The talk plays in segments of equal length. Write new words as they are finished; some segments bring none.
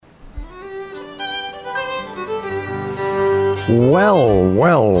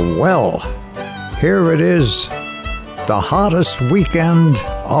Well, here it is, the hottest weekend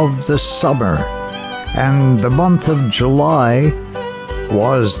of the summer, and the month of July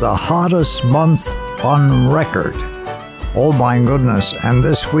was the hottest month on record. Oh my goodness, and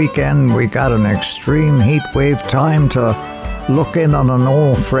this weekend we got an extreme heat wave. Time to look in on an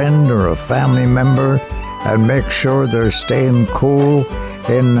old friend or a family member and make sure they're staying cool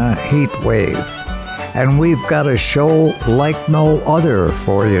in the heat wave. And we've got a show like no other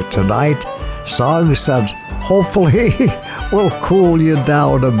for you tonight. Songs that hopefully will cool you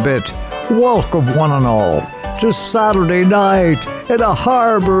down a bit. Welcome one and all to Saturday night in a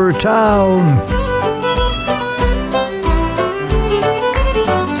harbor town.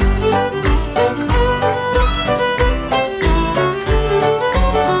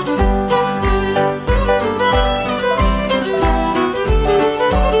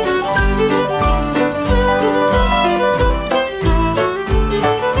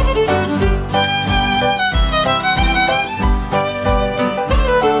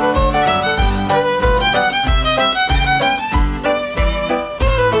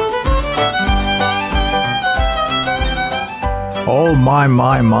 Oh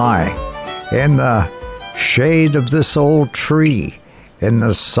my, in the shade of this old tree, in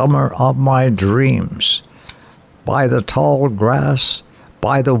the summer of my dreams, by the tall grass,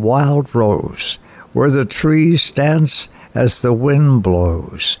 by the wild rose, where the tree stands as the wind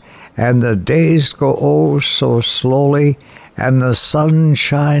blows, and the days go oh so slowly, and the sun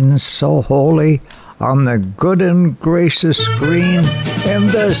shines so holy on the good and gracious green, in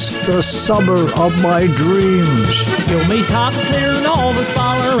this, the summer of my dreams. You may talk clear and always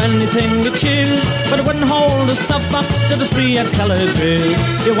follow anything you choose, but it wouldn't hold a snuff box to the spree at Callaghan's.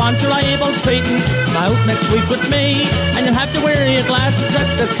 You want your eyeballs straightened, come out next week with me, and you'll have to wear your glasses at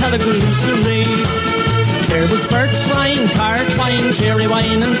the Callaghan's. There was birch wine, tart wine, cherry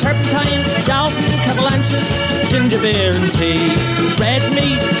wine and turpentine, Johnson, avalanches, ginger beer and tea, red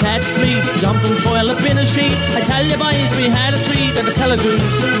meat, cat's meat, jumping foil, a bin of sheep. I tell you boys, we had a treat at the Callaghan's.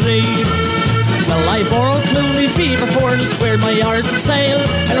 Well, I borrowed Clooney's beef before and squared my yards of sail,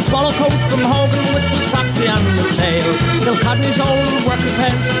 and a swallow coat from Hogan, which was foxy on the tail. Bill Codney's old working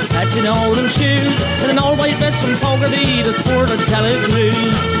pants, patching old shoes, and an old white vest from Fogarty that sported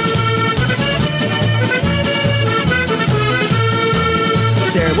Callaghan's.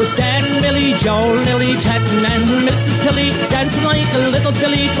 There was Dan, Millie, Joel, Lily, Tatton, and Mrs. Tilly, dancing like a little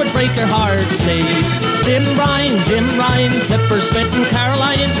filly, 'twould break her heart to see. Jim Ryan, Clipper, Smith, and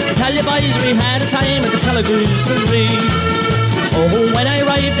Caroline, tell you boys, we had a time at the Callaghan's. Oh, when I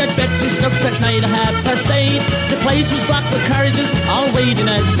arrived at Betsy Snooks at night at 8:30, the place was blocked with carriages, all waiting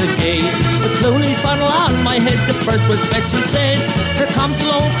at the gate. The Clooney funnel on my head, the first was Betsy said, here comes the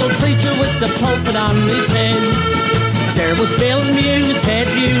local preacher with the pulpit on his head. There was Bill Muse, Ted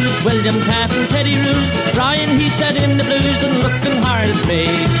Hughes, William Taft and Teddy Roos. Brian, he sat in the blues and looking hard at me.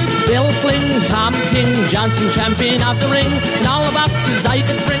 Bill Flynn, Tom King, Johnson, champion of the ring, and all the boxes I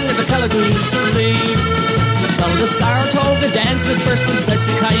could bring at the Callaghan's. Well, the Saratoga dancers first and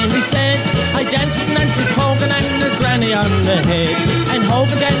Betsy kindly said, I danced with Nancy Hogan and her granny on the head. And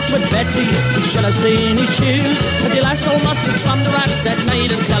Hogan danced with Betsy, you should have seen his shoes, as he lashed old mustards from the rack that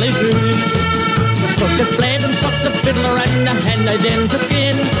night at Callaghan's. Took the blade and struck the fiddler and the hand I then took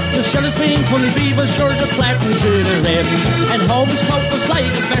in. You should have seen Tony Beaver's shirt to flatten to the rim. And Hogan's coat was like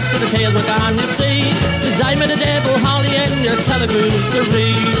a fish to the tail were gone, you see. Cause I'm a devil, Holly, and your Callaghan's.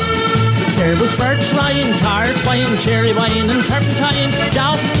 There was birch wine, tart wine, cherry wine and turpentine,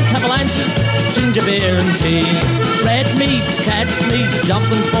 Dawson, avalanches, ginger beer and tea, red meat, cat's meat,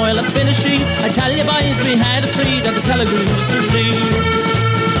 jumping spoil, a bin of sheep. I tell you boys, we had a treat at the Callaghan's.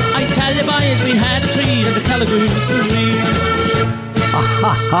 I tell you boys, we had a treat at the Callaghan's.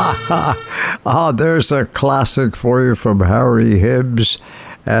 Ah, there's a classic for you from Harry Hibbs.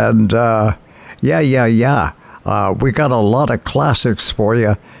 And we got a lot of classics for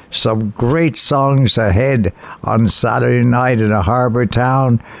you. Some great songs ahead on Saturday night in a harbour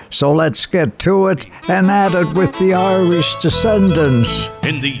town. So let's get to it and at it with the Irish Descendants.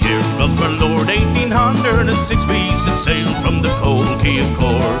 In the year of our Lord 1806, we set sail from the cold Key of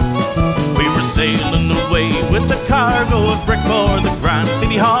Cork. We were sailing away with a cargo of brick for the Grand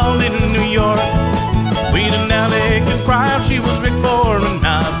City Hall in New York. We'd an elegant craft, she was rigged for a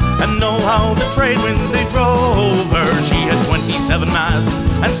nap, and know how the trade winds they drove her. She had 27 masts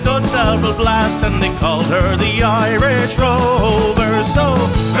and stood several blast, and they called her the Irish Rover. So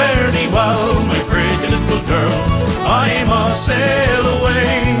fare thee well, my pretty little girl, I must sail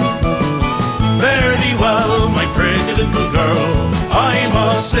away. Fare thee well, my pretty little girl, I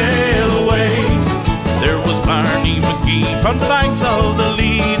must sail away. There was Barney McGee from On the banks of the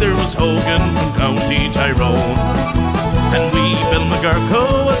Lee there was Hogan from County Tyrone, and wee Bill McGurk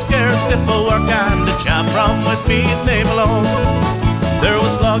who was scared stiff of work, and a chap from Westmeath named Malone. There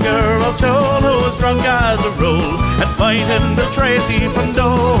was Slugger O'Toole who was drunk as a rule, and fighting Bill Tracy from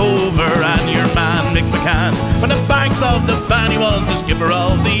Dover, and your man Mick McCann on the banks of the Banny was the skipper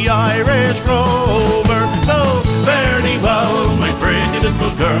of the Irish Rover. So fare thee well, my pretty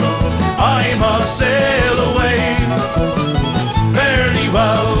little girl, I must sail away. Fare thee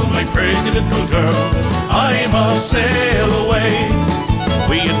well, my pretty little girl, I must sail away.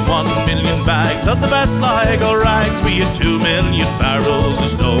 We had 1 million bags of the best Sligo rags, we had 2 million barrels of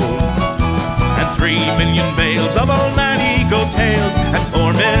stone, and 3 million bales of old nanny goat tails, and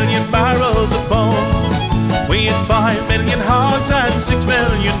 4 million barrels of bone. We had 5 million hogs and 6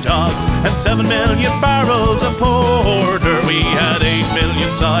 million dogs, and 7 million barrels of porter. We had 8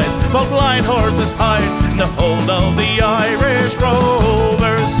 million sides for blind horses hide in the hold of the Irish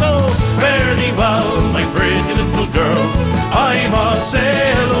Rover. So fare thee well, my pretty little girl, I must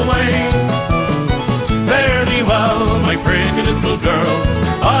sail away. Fare thee well, my pretty little girl,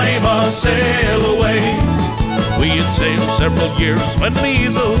 I must sail away. We had sailed several years when the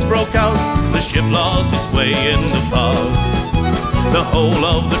measles broke out, the ship lost its way in the fog. The whole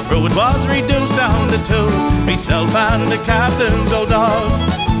of the crew it was reduced down to 2, myself and the captain's old dog.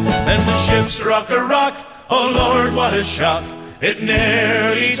 Then the ship's rock, oh Lord, what a shock, it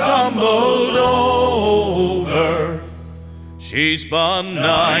nearly tumbled over. She spun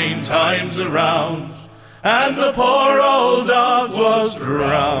 9 times around, and the poor old dog was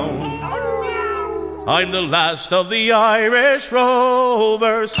drowned. I'm the last of the Irish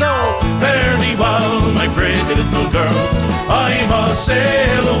Rover, so fare thee well, my pretty little girl, I must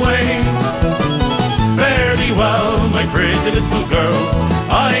sail away. Fare thee well, my pretty little girl,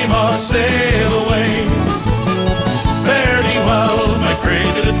 I must sail away. Fare thee well, my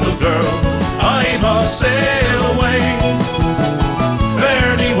pretty little girl, I must sail away.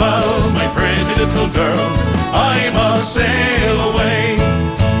 Fare thee well, my pretty little girl, I must sail away.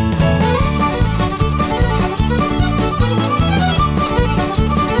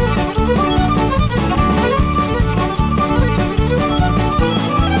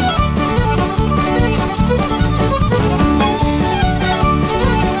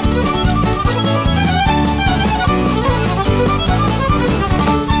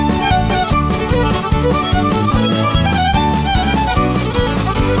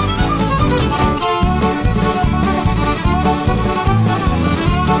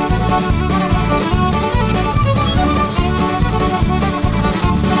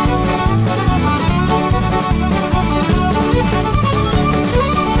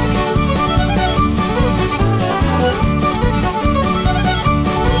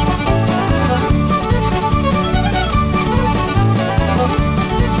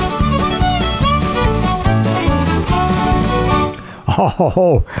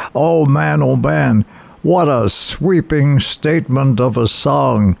 Oh man, what a sweeping statement of a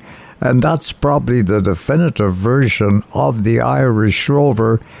song. And that's probably the definitive version of the Irish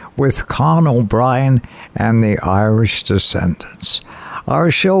Rover with Con O'Brien and the Irish Descendants.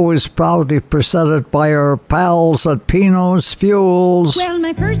 Our show is proudly presented by our pals at Pino's Fuels. Well,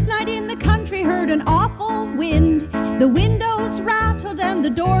 my first night in the country heard an awful wind. The windows rattled and the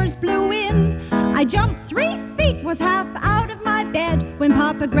doors blew in. I jumped 3 feet, was half out of my bed, when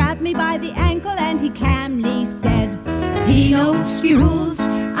Papa grabbed me by the ankle and he calmly said, Pino's Fuels,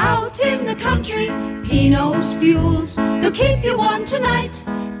 out in the country, Pino's Fuels, they'll keep you warm tonight.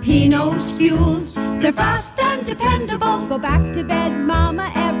 Pino's Fuels, they're fast and dependable. Go back to bed,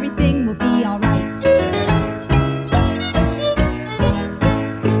 Mama, everything will be all right.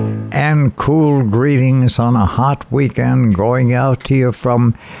 And cool greetings on a hot weekend going out to you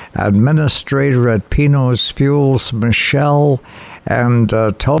from Administrator at Pino's Fuels, Michelle, and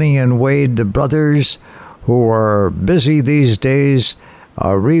Tony and Wade, the brothers, who are busy these days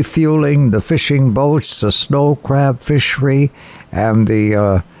refueling the fishing boats, the snow crab fishery, and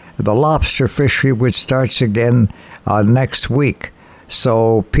the lobster fishery, which starts again next week.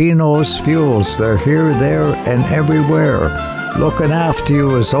 So Pino's Fuels, they're here, there, and everywhere, looking after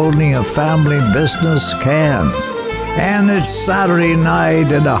you as only a family business can. And it's Saturday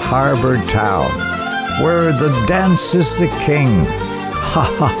night in a harbour town, where the dance is the king. Ha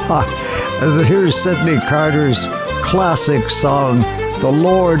ha ha. Here's Sidney Carter's classic song, The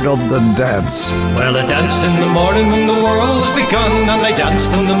Lord of the Dance. Well, I danced in the morning when the world was begun, and I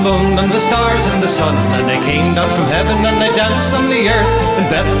danced on the moon and the stars and the sun, and I came down from heaven and I danced on the earth. In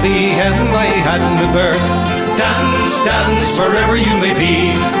Bethlehem I had my birth. Dance, dance, wherever you may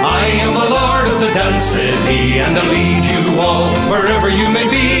be, I am the Lord of the dancing. said he, and I'll lead you all wherever you may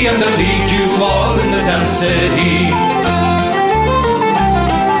be, and I'll lead you all in the dance, said he.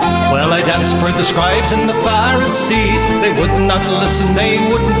 Well, I danced for the scribes and the Pharisees. They would not listen, they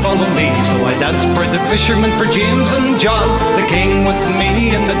wouldn't follow me. So I danced for the fishermen, for James and John. The king with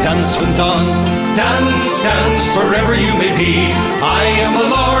me and the dance went on. Dance, dance, wherever you may be. I am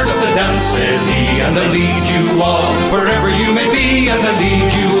the Lord of the dance, said he, and I'll lead you all wherever you may be, and I'll lead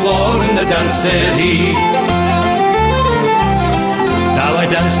you all in the dance, said he. Now I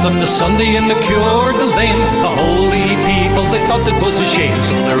danced on the Sunday and the cured the lame. The holy people, they thought it was a shame.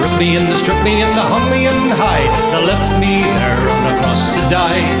 So they ripped me and they stripped me and they hung me in high. They left me there on a cross to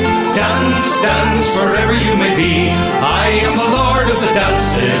die. Dance, dance, wherever you may be. I am the Lord of the dance,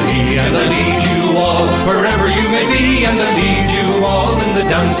 said he, and I lead you all wherever you may be, and I lead you all in the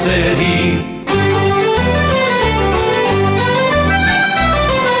dance, said he.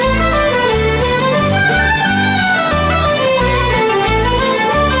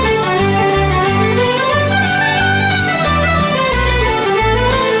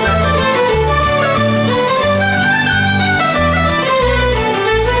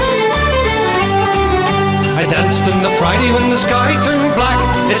 I danced on the Friday when the sky turned black.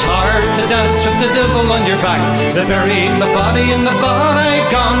 It's hard to dance with the devil on your back. They buried my body and they thought I'd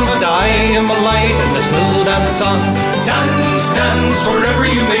gone, but I am alive and I still dance on. Dance, dance, wherever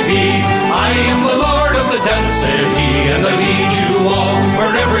you may be. I am the Lord of the dance, said he, and I lead you all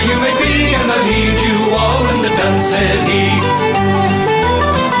wherever you may be, and I lead you all in the dance, said he.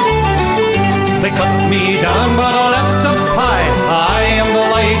 They cut me down, but I leapt up high. I am the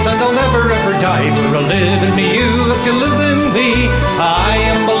light and I'll never ever die. For I'll live in me, you if you live in me. I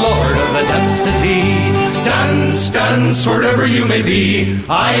am the Lord of the dance, said he. Dance, dance, wherever you may be.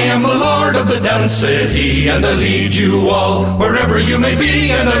 I am the Lord of the dance, said he, and I lead you all wherever you may be,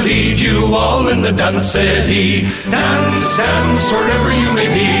 and I lead you all in the dance, said he. Dance, dance, wherever you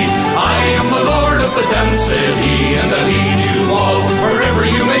may be. I am the Lord of the dance, said he, and I lead you all wherever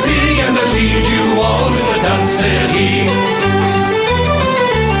you may be, and I lead you all in the dance, said he.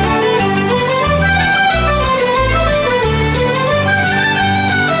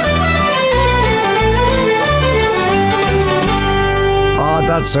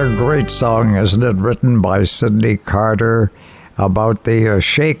 That's a great song, isn't it? Written by Sidney Carter about the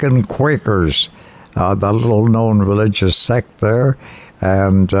Shaken Quakers, the little known religious sect there,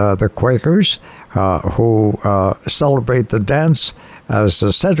 and the Quakers who celebrate the dance as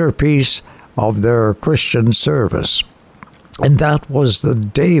the centerpiece of their Christian service. And that was the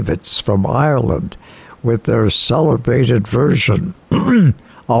Davids from Ireland with their celebrated version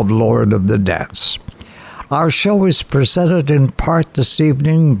of Lord of the Dance. Our show is presented in part this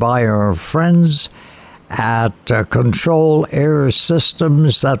evening by our friends at Control Air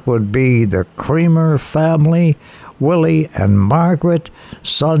Systems. That would be the Creamer family, Willie and Margaret,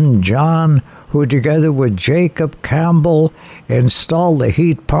 son John, who together with Jacob Campbell install the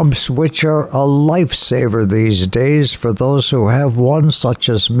heat pumps, which are a lifesaver these days for those who have one, such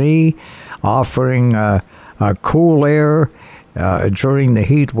as me, offering cool air during the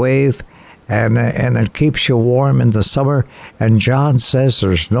heat wave. And it keeps you warm in the summer. And John says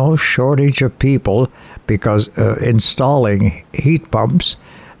there's no shortage of people because installing heat pumps.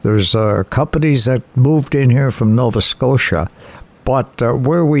 There's companies that moved in here from Nova Scotia. But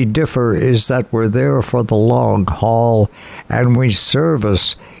where we differ is that we're there for the long haul and we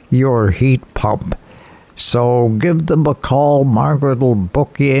service your heat pump. So give them a call. Margaret will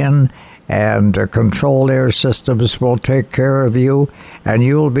book you in. And Control Air Systems will take care of you, and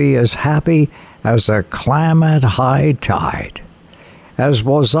you'll be as happy as a clam at high tide. As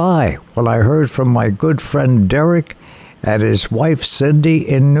was I when I heard from my good friend Derek and his wife Cindy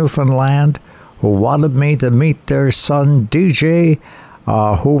in Newfoundland, who wanted me to meet their son DJ,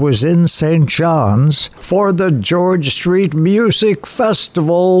 who was in St. John's for the George Street Music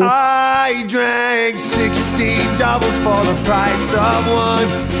Festival. I drank 60 doubles for the price of one,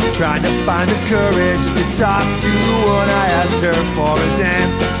 trying to find the courage to talk to the one. I asked her for a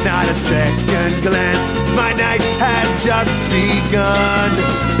dance, not a second glance. My night had just begun.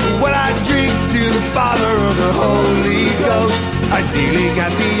 Well, I drink to the Father of the Holy Ghost. I'm kneeling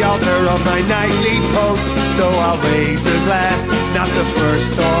at the altar of my nightly post, so I'll raise a glass, not the first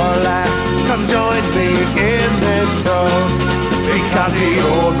or last. Come join me in this toast, because the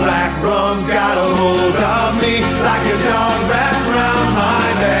old black rum's got a hold of me like a dog wrapped around my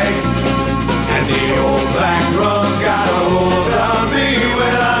leg. And the old black rum's got a hold of me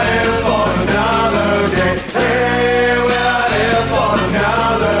when I live for another day. Hey, when I live for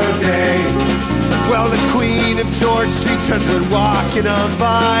another day. Well, the Queen of George Street just went walking walking on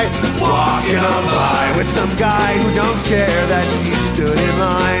by with some guy who don't care that she stood in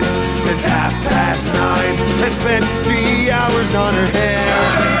line since 9:30 and spent 3 hours on her hair.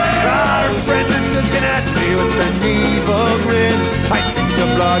 Our friend is looking at me with an evil grin. I think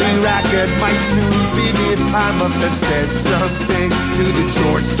the bloody racket might soon begin. I must have said something to the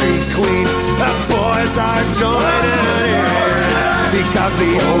George Street Queen. The boys are joining in because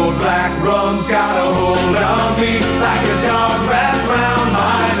the old black rum's got a hold on me like a dog wrapped round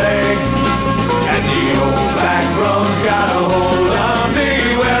my leg. And the old black rum's got a hold on me.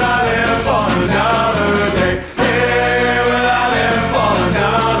 Will I live for another day? Hey, will I live for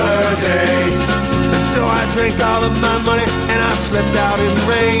another day? And so I drank all of my money and I slept out in the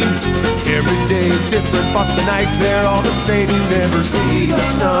rain. Every day is different, but the nights they're all the same. You never see the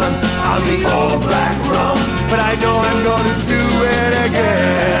sun on the old black rum, but I know I'm gonna do it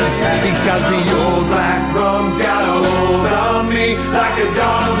again because the old black rum's got a hold on me like a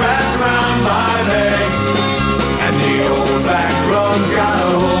dog wrapped around my leg. And the old black rum's got a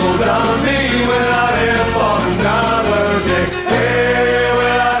hold on me. Will I live for another day? Hey,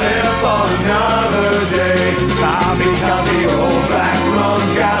 will I live for another day? Because the old black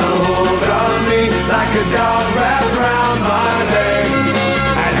rum's got a hold on me like a dog wrapped around my leg.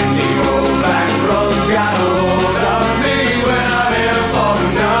 And the old black rum's got a hold on me. Will I live for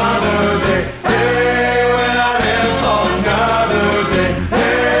another day? Hey, will I live for another day?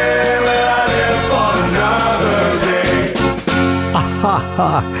 Hey, will I live for another day?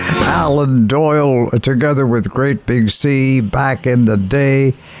 Alan Doyle together with Great Big Sea back in the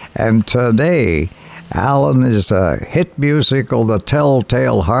day, and today Alan is a hit musical. The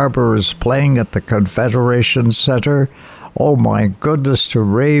Telltale Harbor is playing at the Confederation Center. Oh my goodness, to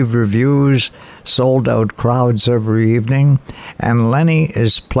rave reviews, sold out crowds every evening. And Lenny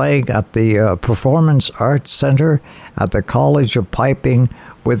is playing at the Performance Arts Center at the College of Piping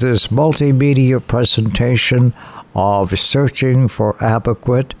with his multimedia presentation of Searching for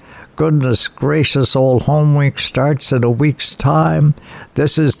Adequate. Goodness gracious, Old Home Week starts in a week's time.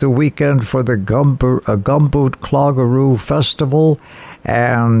 This is the weekend for the Gumboot Cloggeroo Festival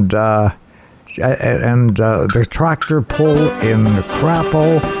and the tractor pull in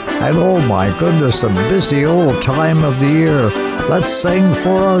Crapo. And oh my goodness, a busy old time of the year. Let's sing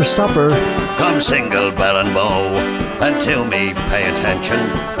for our supper. Come single bell and bow, and to me pay attention.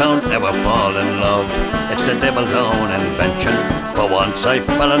 Don't ever fall in love, it's the devil's own invention. For once I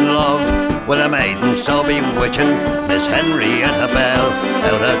fell in love with a maiden so bewitching, Miss Henrietta Bell,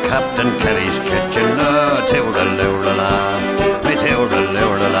 out of Captain Kelly's kitchen. Oh, toodle-loo-la-la, me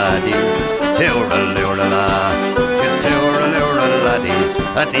toodle-loo-la-la-dee, toodle-loo-la-la, toodle-loo-la-la-dee.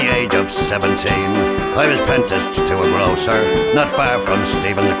 At the age of 17, I was apprenticed to a grocer, not far from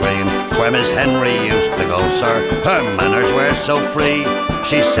Stephen's Green, where Miss Henry used to go, sir. Her manners were so free,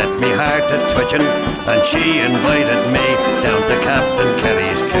 she set me heart to twitching, and she invited me down to Captain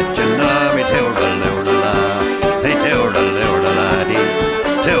Kelly's kitchen. Oh, me toodle-loo-la-la, me toodle-loo-la-la-dee,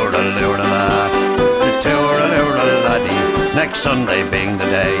 toodle-loo-la-la, me toodle-loo-la-la-dee. Next Sunday being the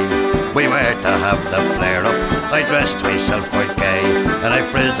day we were to have the flare-up, I dressed myself quite gay, and I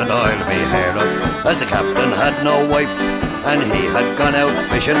frizzed and oiled me hair up, as the captain had no wife, and he had gone out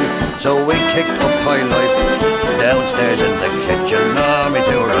fishing, so we kicked up high life downstairs in the kitchen. Oh, me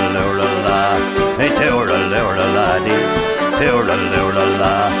toodle-loo-la-la, me toodle-loo-la-la-dee,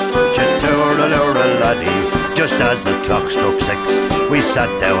 toodle-loo-la-la, toodle-loo-la-la-dee. Just as the clock struck 6, we sat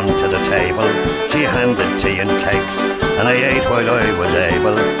down to the table. She handed tea and cakes, and I ate while I was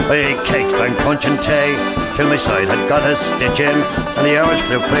able. I ate cakes, drank punch and tea, till my side had got a stitch in, and the hours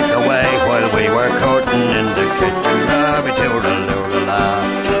flew quick away while we were courting in the kitchen. Ah, me toodle-loo-la-la,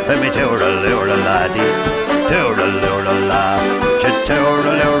 let me toodle-loo-la-la-dee, toodle-loo-la-la,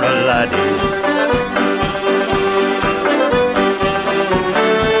 toodle-loo-la-la-dee.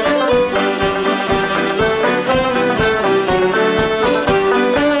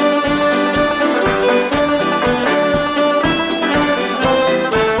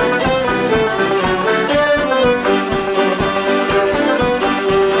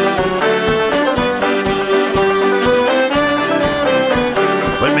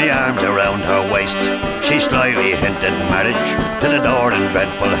 She slyly hinted marriage. To the door in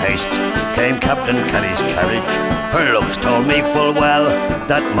dreadful haste came Captain Kelly's carriage. Her looks told me full well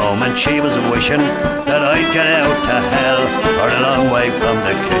that moment she was wishing that I'd get out to hell or a long way from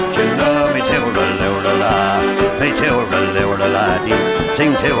the kitchen. Oh, me toodle-loo-la-la, me toodle-loo-la-la-dee,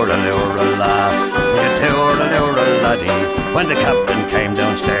 sing toodle-loo-la-la, me toodle-loo-la-la-dee. When the captain came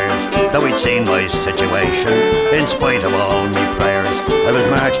downstairs, the how he'd seen my situation. In spite of all me prayers, I was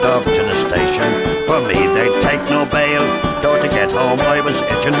marched off to the station. For me, they'd take no bail, though to get home I was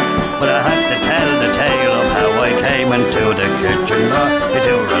itching. But I had to tell the tale of how I came into the kitchen.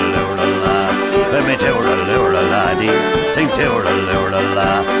 Me-toora-loora-la, me-toora-loora-la-dee,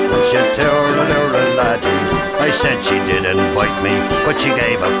 ting-toora-loora-la, witcha-toora-loora-la-dee. I said she did invite me, but she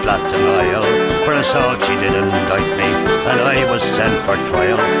gave a flat denial. For assault she did indict me, and I was sent for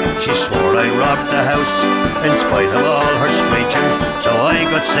trial. She swore I robbed the house, in spite of all her screeching. So I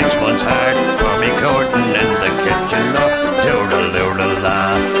got 6 months hard for me courting in the kitchen.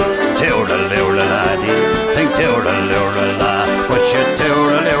 Toora-loora-la, toora-loora-la-dee, think toora-loora-la, what's your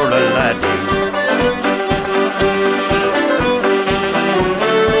toora-loora-la-dee?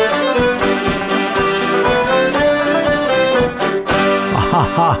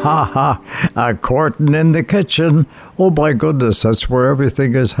 Courting in the kitchen. Oh my goodness, that's where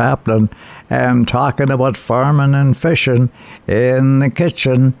everything is happening. And talking about farming and fishing in the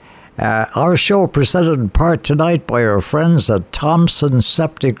kitchen. Our show presented in part tonight by our friends at Thompson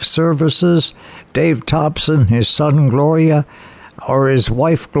Septic Services. Dave Thompson, his son Gloria, or his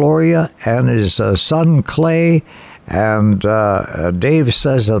wife Gloria, and his son Clay. And Dave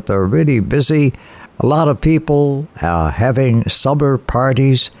says that they're really busy. A lot of people having summer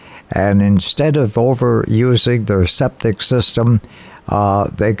parties, and instead of overusing their septic system,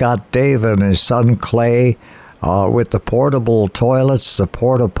 they got Dave and his son Clay with the portable toilets, the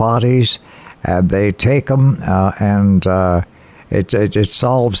porta potties, and they take them and it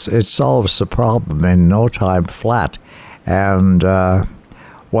solves the problem in no time flat. And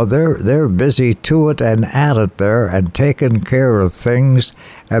well, they're busy to it and at it there and taking care of things,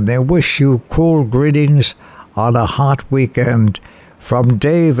 and they wish you cool greetings on a hot weekend from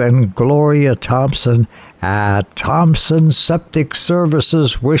Dave and Gloria Thompson at Thompson Septic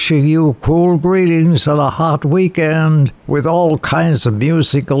Services, wishing you cool greetings on a hot weekend with all kinds of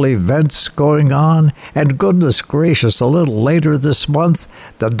musical events going on. And goodness gracious, a little later this month,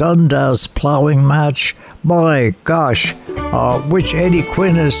 the Dundas plowing match. My gosh, which Eddie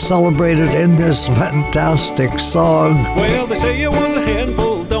Quinn is celebrated in this fantastic song. Well, they say it was a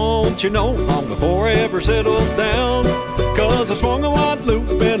handful, don't you know, long before I ever settled down. 'Cause I swung a wide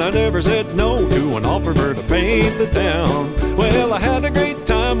loop and I never said no to an offer for to paint the town. Well, I had a great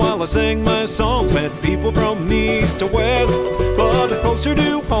time while I sang my songs, met people from east to west. But it's closer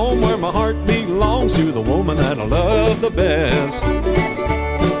to home where my heart belongs to the woman that I love the best.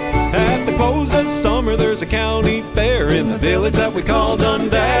 At the close of summer, there's a county fair in the village that we call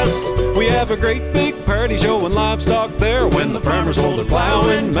Dundas. We have a great big party showing livestock there when the farmers hold a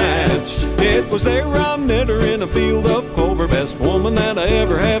plowing match. It was there I met her in a field of clover, best woman that I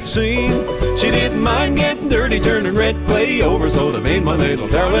ever have seen. She didn't mind getting dirty, turning red clay over, so they made my little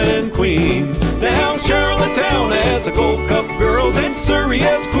darling queen. Now Charlottetown has a Gold Cup girls and Surrey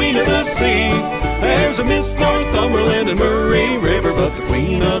has Queen of the Sea. There's a Miss Northumberland and Murray River, but the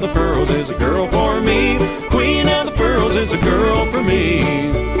Queen of the Pearls is a girl for me. Queen of the Pearls is a girl for me.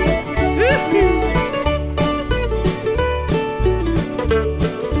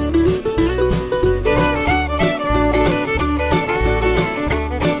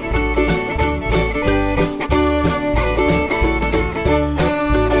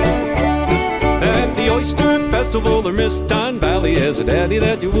 At the Oyster Festival, or Miss Tyne Valley has a daddy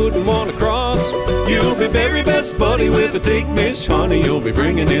that you wouldn't want to cross. You'll be very best buddy with the Tignish honey. You'll be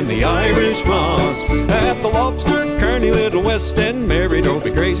bringing in the Irish moss. At the Lobster Kearney, Little West End, Mary, don't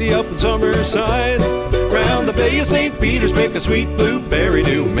be crazy up in Summerside. Round the Bay of St. Peter's, pick a sweet blueberry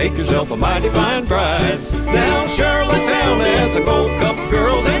to make yourself a mighty fine bride. Now Charlottetown has a Gold Cup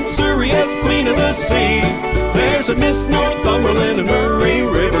girls and Surrey has Queen of the Sea. There's a Miss Northumberland and Murray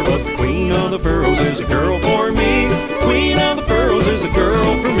River, but the Queen of the Pearls is a girl for me. Queen of the Pearls is a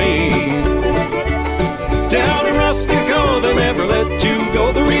girl for me. Down in Rustico, they'll never let you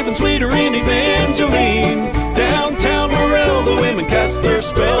go. They're even sweeter in Evangeline. Downtown Morel, the women cast their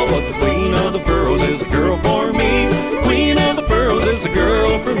spell, but the Queen of the Pearls is a girl for me. Queen of the Pearls is a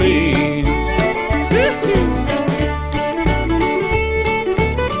girl for me.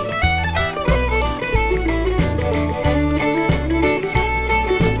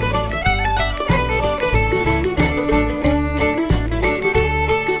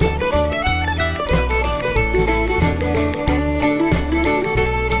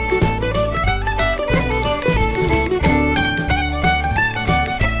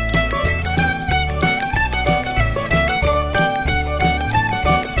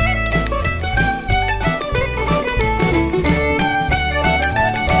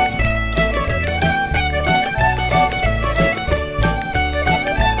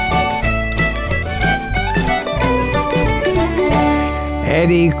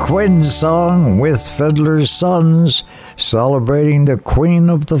 Eddie Quinn song with Fiddler's Sons, celebrating the Queen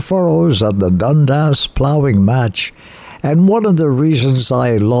of the Furrows at the Dundas Ploughing Match. And one of the reasons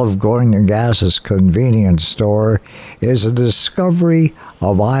I love going to Gas's convenience store is the discovery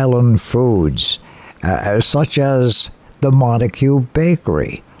of island foods, such as the Montague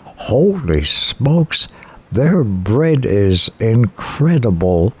Bakery. Holy smokes, their bread is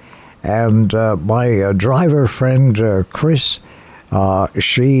incredible. And my driver friend, Chris,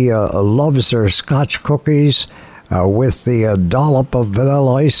 she loves her Scotch cookies with the dollop of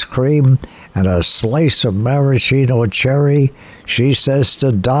vanilla ice cream and a slice of maraschino cherry. She says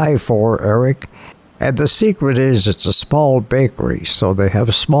to die for, Eric. And the secret is it's a small bakery, so they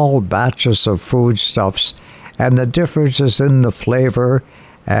have small batches of foodstuffs, and the difference is in the flavor.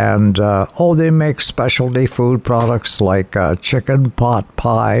 And, they make specialty food products like chicken pot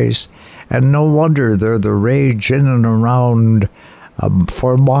pies, and no wonder they're the rage in and around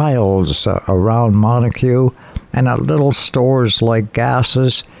for miles around Montague, and at little stores like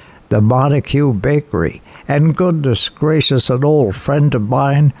Gas's, the Montague Bakery. And goodness gracious, an old friend of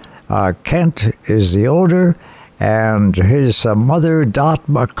mine, Kent, is the owner, and his mother, Dot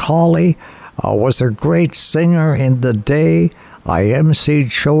Macaulay, was a great singer in the day. I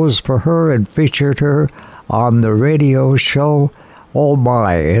emceed shows for her and featured her on the radio show. Oh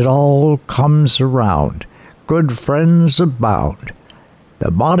my, it all comes around. Good friends abound. The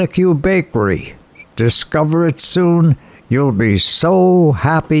Montague Bakery. Discover it soon. You'll be so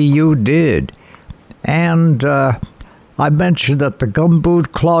happy you did. And I mentioned that the Gumboot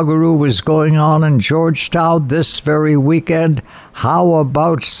Cloggeroo is going on in Georgetown this very weekend. How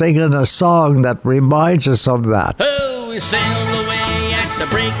about singing a song that reminds us of that? Oh, we sailed away at the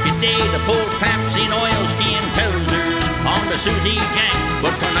break of day to pull traps in oilskin trousers on the Susie Jack.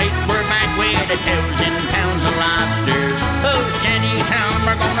 But tonight we're back with 1,000 pounds of lobsters. Oh, Shantytown,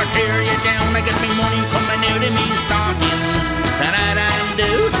 we're gonna tear you down. I get me money coming out of me stockings.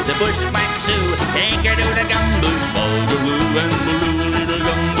 Da-da-dam-do, the bushwhack Sioux, take her to the Gumboot Boogaloo and Baloo, little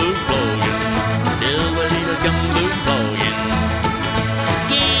Gumboot Bogan. Do a little Gumboot Bogan.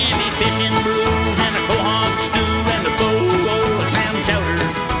 Give me fishing blues and a quahog stew and a bowl of clam chowder.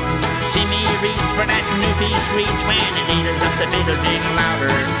 See me reach for that newfie screech when it eaters up the fiddle jig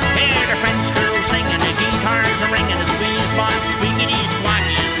louder. Hear the French girls singing, the guitars are ringing, the squeeze box squeaking,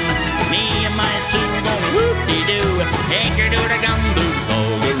 squawking. Me and my Sue gonna whoop-de-doo, take her to the Gumboot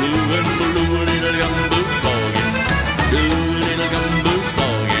Boogaloo and Baloo, little Gumboot Bogan. Do little Gumboot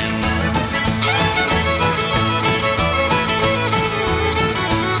Bogan.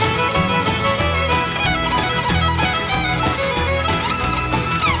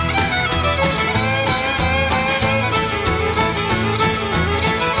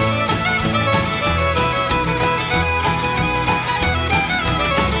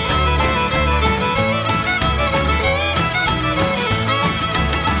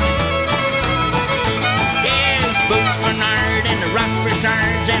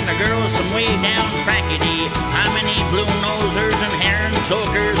 And the girls some way down Frackety. How many blue nosers and heron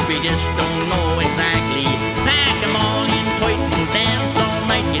chokers we just don't know exactly. Pack 'em all in tight and dance all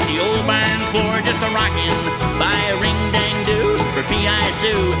night. Get the old barn floor just a rockin'. Buy a ring-dang-doo for P.I.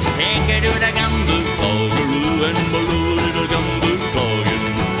 Sue. Take her to the Gumboot Boogaloo and Baloo, little Gumboot Bogan.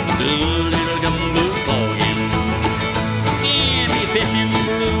 Do little Gumboot Bogan. Give me fishing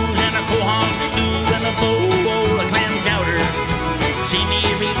brews and a quahog stew and a bowl of clam chowder. See me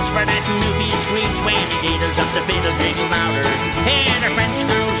reach for that newbie screech when it eaters up the fiddle jig louder. Hear the French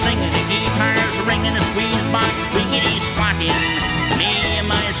girls singing, the guitars ringing, the squeeze box squeaky squawking. Me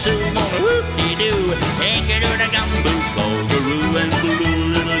and my Sue gonna whoop-de-doo, take her to the Gumboot Boogaloo and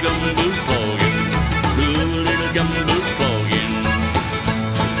Baloo, little Gumboot Bogan. Do little Gumboot Bogan.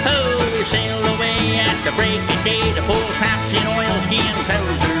 Oh, we sailed away at the break of day to pull traps in oilskin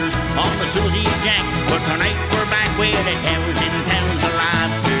trousers on the Susie Jack. But tonight we're back with 1,000 pounds of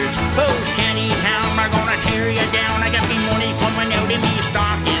lobsters. Oh, Shantytown, we're gonna tear you down. I got me money coming out in me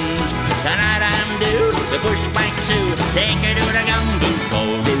stockings. Da-da-dam-do, the bushwhack Sioux, take her to the Gumboot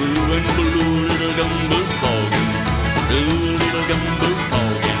Boogaloo and Baloo, little Gumboot Bogan. Do little Gumboot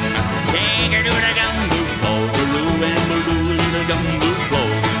Bogan. Take her to the Gumboot Boogaloo and Baloo, little Gumboot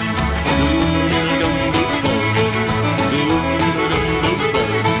Bogan. Do little Gumboot Bogan. Do little Gumboot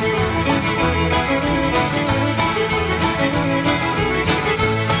Bogan.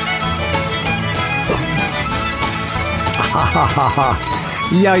 Ha ha ha ha.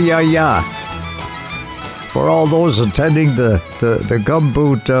 Yeah. For all those attending the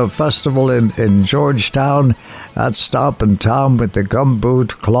Gumboot Festival in Georgetown, that's stomping town with the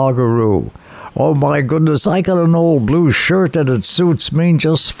Gumboot Cloggeroo. Oh my goodness, I got an old blue shirt and it suits me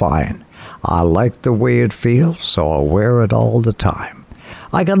just fine. I like the way it feels, so I wear it all the time.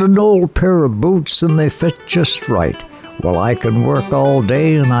 I got an old pair of boots and they fit just right. Well, I can work all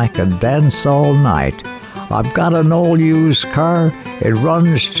day and I can dance all night. I've got an old used car, it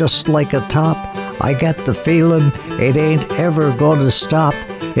runs just like a top. I get the feeling it ain't ever gonna stop.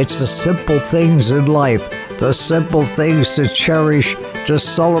 It's the simple things in life, the simple things to cherish, to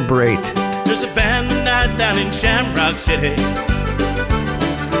celebrate. There's a band tonight down in Shamrock City,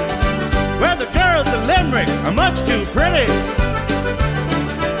 where the girls of Limerick are much too pretty.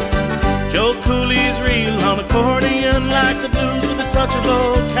 Joe Cooley's reel on accordion like the blues with a touch of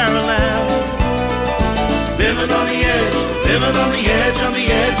old Carol Ann. Living on the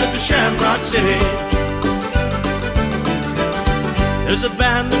edge of the Shamrock City. There's a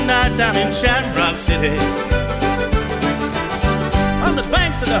band tonight down in Shamrock City, on the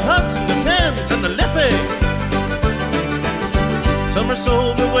banks of the Hudson, the Thames and the Liffey. Some are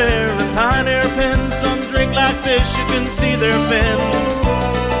silverware and pioneer pins, some drink like fish, you can see their fins.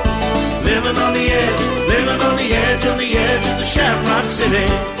 Living on the edge of the Shamrock City.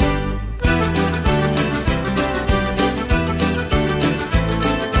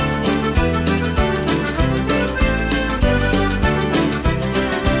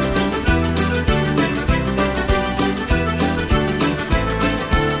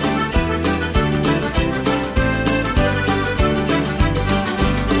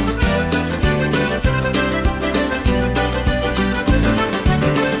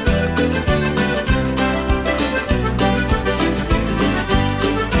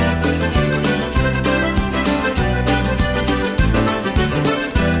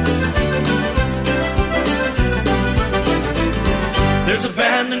 There's a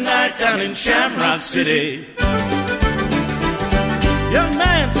band tonight down in Shamrock City. Young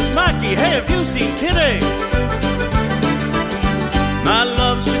man says, Mikey, hey, have you seen Kitty? My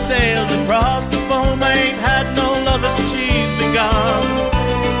love, she sailed across the foam. I ain't had no lover since she's been gone.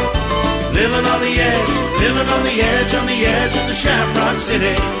 Living on the edge of the Shamrock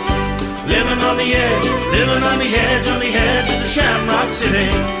City. Living on the edge of the Shamrock City.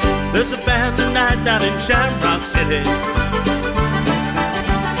 There's a band tonight down in Shamrock City.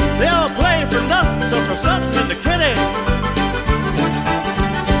 They all play for nothing, so for something in the kitty.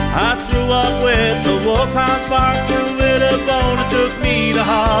 I threw up with the wolfhound's bark, threw it a bone, it took me to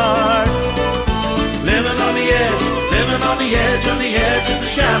heart. Living on the edge of the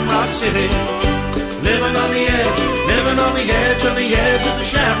Shamrock City. Living on the edge of the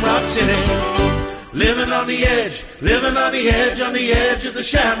Shamrock City. Living on the edge of the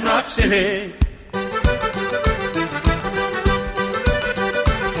Shamrock City.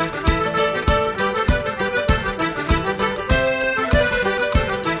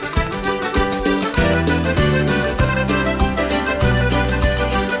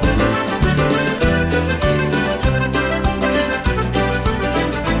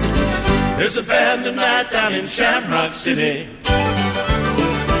 There's a band tonight down in Shamrock City.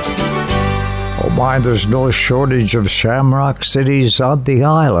 Oh my, there's no shortage of Shamrock cities on the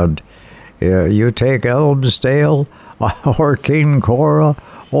island. You take Elmsdale or King Cora,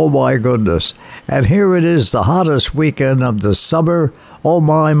 oh my goodness. And here it is, the hottest weekend of the summer. Oh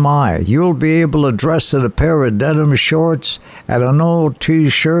my, you'll be able to dress in a pair of denim shorts and an old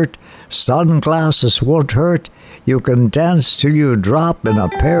t-shirt. Sunglasses won't hurt. You can dance till you drop in a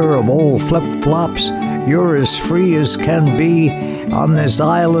pair of old flip-flops. You're as free as can be on this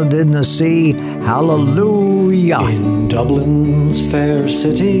island in the sea. Hallelujah. In Dublin's fair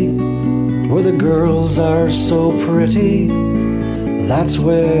city, where the girls are so pretty, that's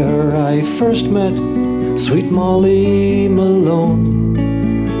where I first met sweet Molly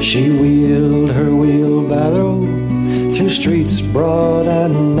Malone. She wheeled her wheelbarrow through streets broad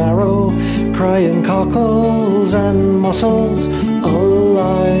and narrow, crying cockles and mussels,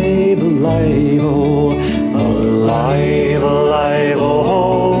 alive, alive, oh, alive, alive,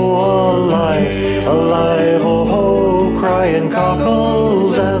 oh, alive, alive, oh, crying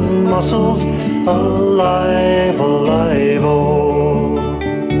cockles and mussels, alive, alive, oh.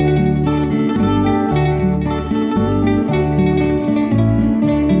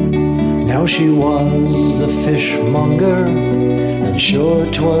 Now she was a fishmonger, and sure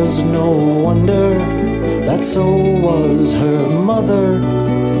 'twas no wonder that so was her mother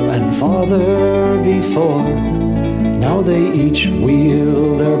and father before. Now they each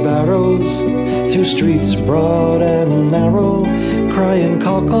wheel their barrows through streets broad and narrow, crying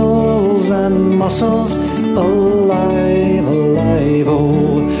cockles and mussels, alive, alive,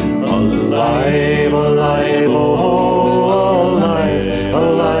 oh, alive, alive, oh, alive,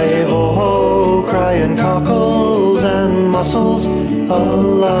 alive, oh.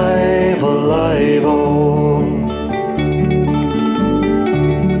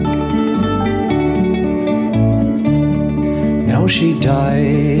 she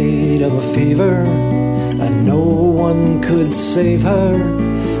died of a fever, and no one could save her,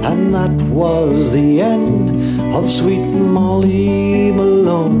 and that was the end of sweet Molly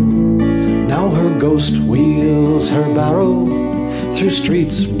Malone. Now her ghost wheels her barrow through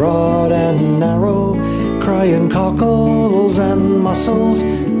streets broad and narrow, crying cockles and mussels,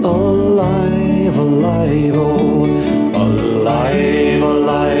 alive, alive, oh, alive,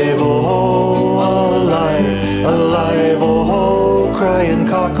 alive, oh, alive, alive, oh, crying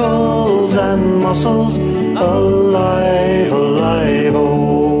cockles and mussels, alive, alive, oh.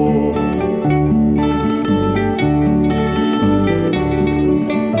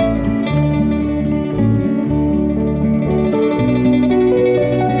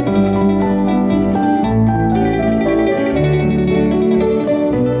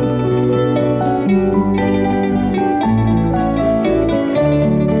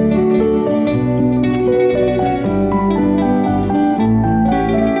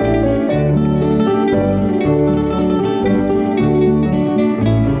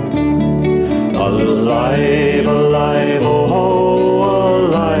 Alive, alive, oh,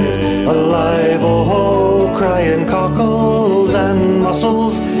 alive, alive, oh, crying cockles and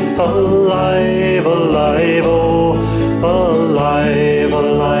mussels, alive, alive, oh, alive,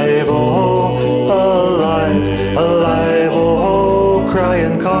 alive, oh, alive, alive, oh,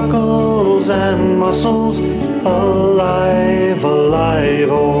 crying cockles and mussels, alive, alive,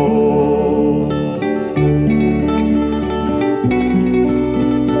 oh.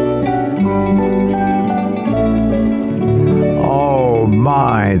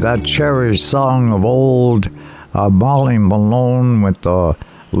 My, that cherished song of old Molly Malone with the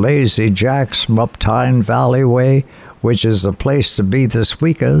Lazy Jacks from Uptime Valley Way, which is the place to be this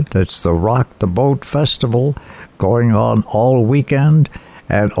weekend. It's the Rock the Boat Festival going on all weekend.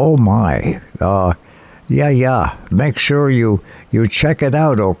 And oh my, make sure you check it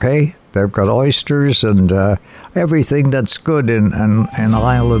out, okay? They've got oysters and everything that's good in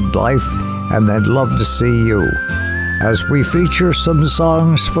island life, and they'd love to see you. As we feature some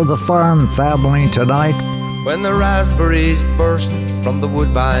songs for the farm family tonight. When the raspberries burst from the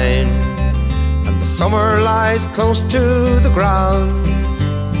woodbine, and the summer lies close to the ground,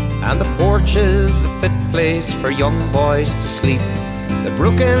 and the porch is the fit place for young boys to sleep, the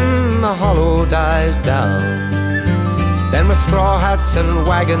brook in the hollow dies down. Then with straw hats and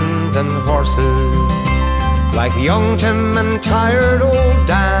wagons and horses, like young Tim and tired old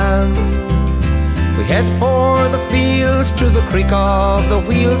Dan, we head for the fields to the creak of the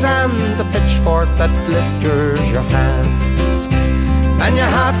wheels and the pitchfork that blisters your hands. And you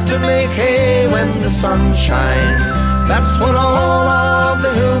have to make hay when the sun shines, that's what all of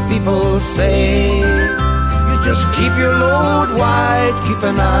the hill people say. You just keep your load wide, keep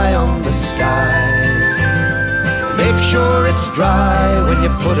an eye on the sky, make sure it's dry when you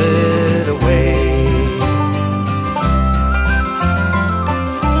put it away.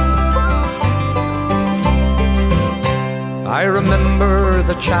 I remember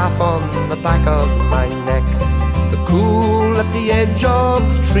the chaff on the back of my neck, the cool at the edge of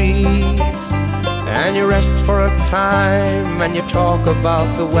the trees, and you rest for a time and you talk about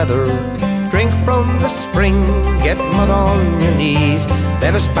the weather, drink from the spring, get mud on your knees.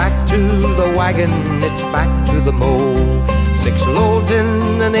 Then it's back to the wagon, it's back to the mow, 6 loads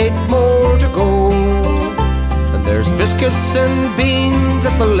in and 8 more to go. And there's biscuits and beans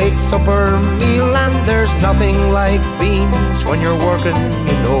at the late supper meal, and there's nothing like beans when you're working,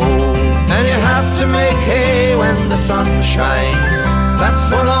 you know. And you have to make hay when the sun shines, that's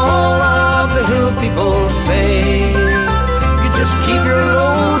what all of the hill people say. You just keep your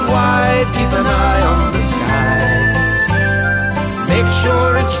load wide, keep an eye on the sky, make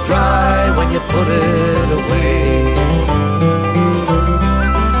sure it's dry when you put it away.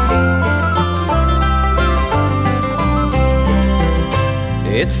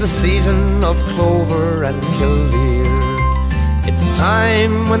 It's the season of clover and killdeer, it's a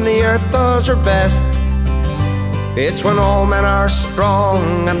time when the earth does her best. It's when all men are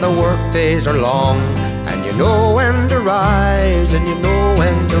strong and the work days are long, and you know when to rise and you know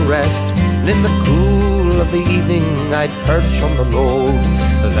when to rest. And in the cool of the evening I'd perch on the load,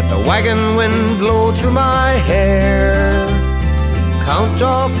 let the wagon wind blow through my hair, count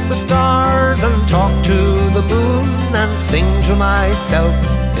off the stars and talk to the moon, and sing to myself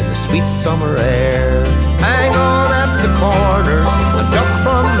in the sweet summer air. Hang on at the corners and duck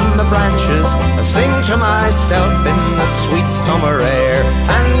from the branches, and sing to myself in the sweet summer air.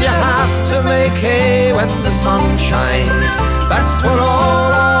 And you have to make hay when the sun shines, that's what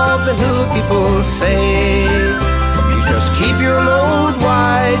all of the hill people say. You just keep your load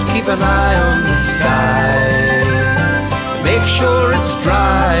wide, keep an eye on the sky, make sure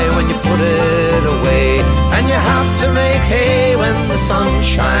sun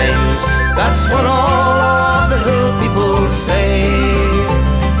shines. That's what all of the hill people say.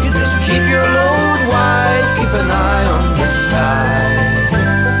 You just keep your load wide, keep an eye on the skies.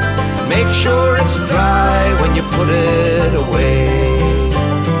 Make sure it's dry when you put it away.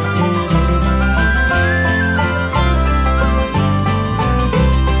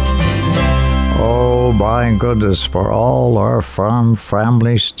 Oh my goodness, for all our farm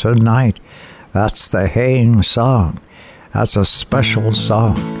families tonight, that's the haying song. That's a special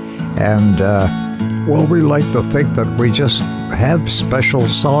song. And, well, we like to think that we just have special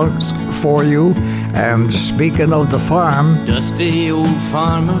songs for you. And speaking of the farm, dusty old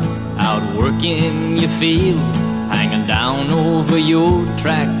farmer out working your field, hanging down over your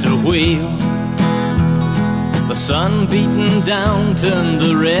tractor wheel. The sun beating down turned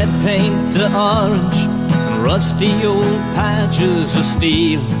the red paint to orange and rusty old patches of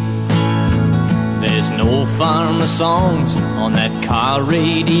steel. There's no farmer songs on that car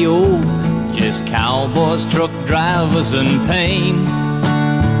radio, just cowboys, truck drivers, and pain.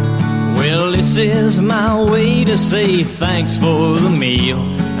 Well, this is my way to say thanks for the meal,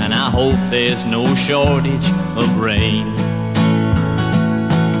 and I hope there's no shortage of rain.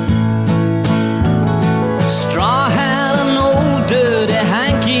 Straw hat and old dirty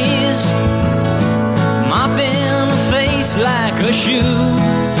hankies, mopping a face like a shoe.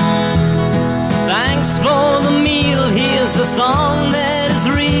 Thanks for the meal, here's a song that is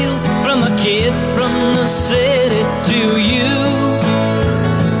real, from a kid from the city to you.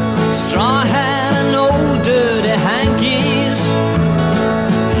 Straw hat and old dirty hankies,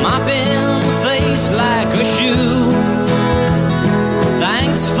 mopping the face like a shoe.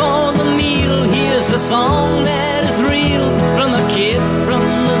 Thanks for the meal, here's a song that is real, from a kid from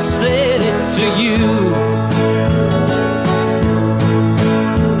the city to you.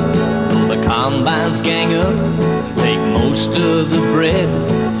 The combines gang up and take most of the bread.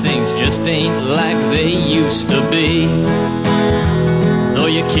 Things just ain't like they used to be. Though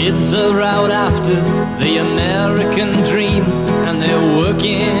your kids are out after the American dream, and they're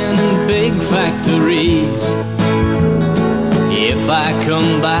working in big factories. If I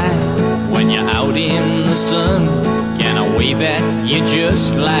come by when you're out in the sun, can I wave at you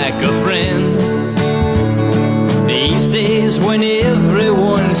just like a friend? These days when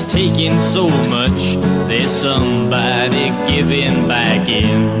everyone's taking so much, there's somebody giving back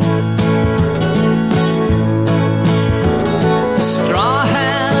in. Straw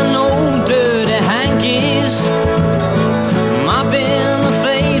hat and old dirty hankies, mopping the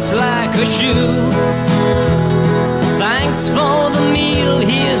face like a shoe. Thanks for the meal,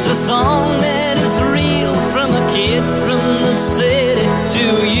 here's a song that is real, from a kid from the city to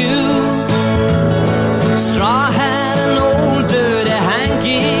you. Straw hat and old dirty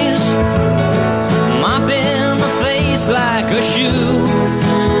hankies, mopping the face like a shoe.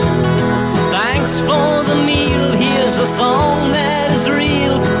 Thanks for the meal, here's a song that is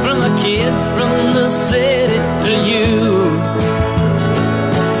real, from a kid from the city to you.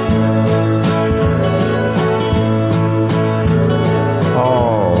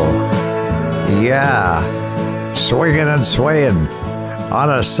 Yeah, swinging and swaying on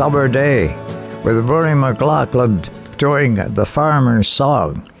a summer day with Murray McLaughlin doing the farmer's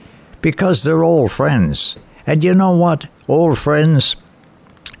song, because they're old friends. And you know what? Old friends,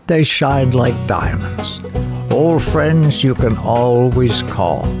 they shine like diamonds. Old friends you can always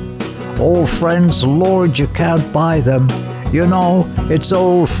call. Old friends, Lord, you can't buy them. You know, it's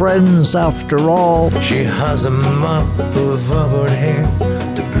old friends after all. She has a mop of auburn hair,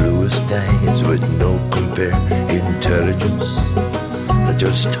 the bluest eyes with no compare, intelligence that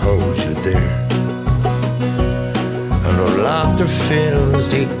just holds you there. And her laughter fills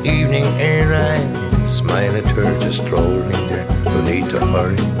the evening air. I smile at her just strolling there. No need to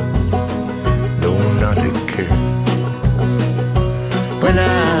hurry, no, not a care. When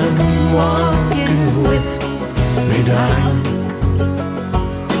I'm walking with me, darling,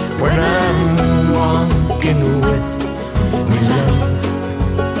 when I'm walking with me, love,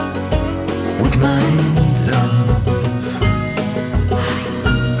 with my love.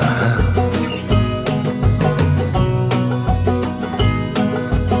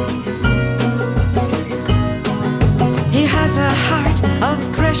 He has a heart of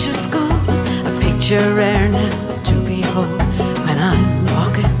precious gold, a picture rare now to behold. When I'm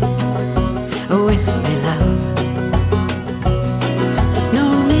walking with me, love, no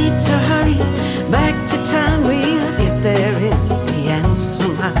need to hurry back to town. We'll get there in the end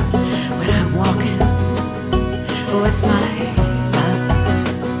somehow. When I'm walking with my love,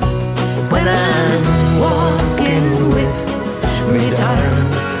 when I'm walking with me, darling,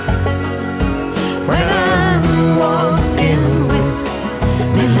 when I'm walking with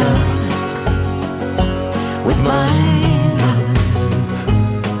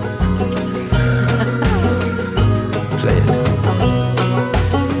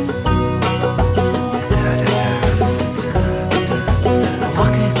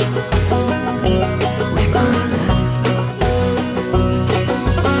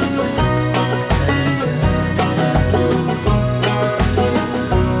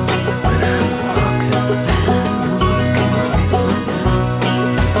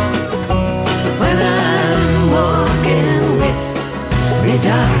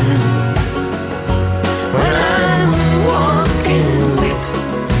darling, when I'm walking with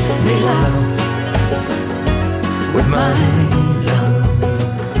me love, with my love.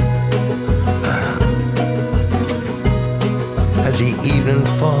 As the evening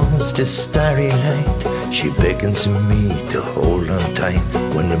falls to starry night, she beckons me to hold on tight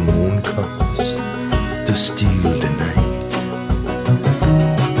when the moon comes to steal the night.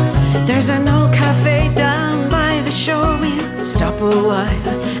 There's an old cafe down by the shore. We'll stop a while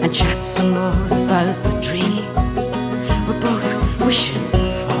and chat some more about the dreams we're both wishing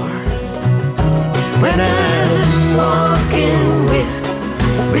for. When I'm walking with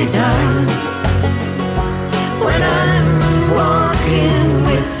me darling, when I'm walking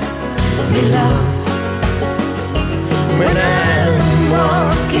with me love, when I'm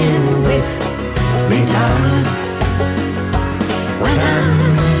walking with me darling, when I'm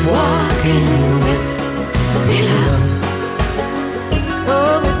walking with me love,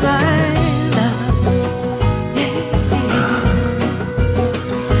 oh with my love, yeah.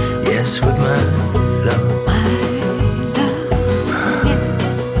 Yes, with my love,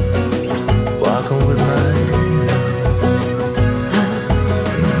 walking with my love.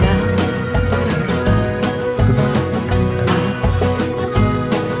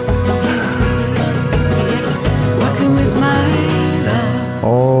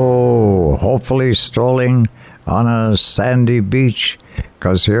 Oh, hopefully strolling on a sandy beach,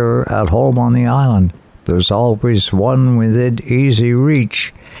 'cause here at home on the island, there's always one within easy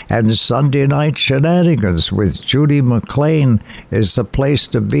reach. And Sunday Night Shenanigans with Judy McLean is the place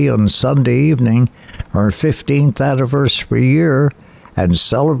to be on Sunday evening, her 15th anniversary year, and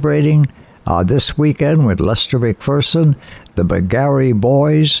celebrating this weekend with Lester McPherson, the McGarry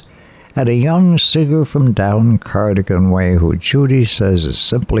Boys, and a young singer from down Cardigan Way who Judy says is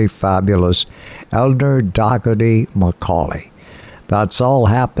simply fabulous, Elder Dougherty Macaulay. That's all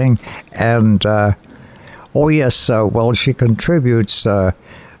happening. And, oh yes, well, she contributes, the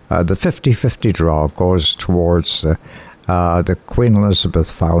 50-50 draw goes towards the Queen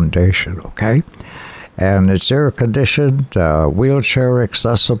Elizabeth Foundation, okay? And it's air-conditioned, wheelchair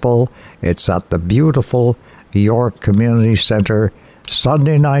accessible. It's at the beautiful York Community Centre.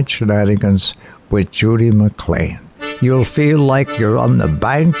 Sunday Night Shenanigans with Judy McLean. You'll feel like you're on the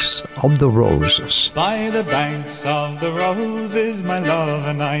banks of the roses. By the banks of the roses, my love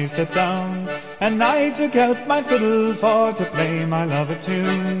and I sat down, and I took out my fiddle for to play my love a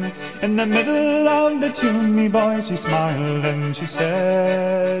tune. In the middle of the tune, me boy, she smiled and she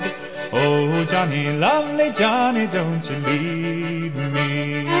said, "Oh, Johnny, lovely Johnny, don't you leave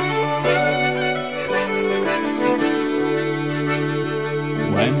me."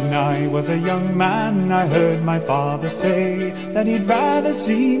 When I was a young man, I heard my father say that he'd rather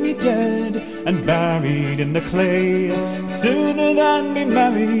see me dead and buried in the clay sooner than be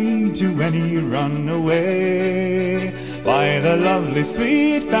married to any runaway. By the lovely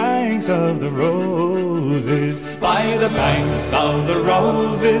sweet banks of the roses, by the banks of the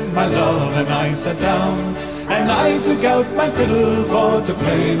roses, my love and I sat down, and I took out my fiddle for to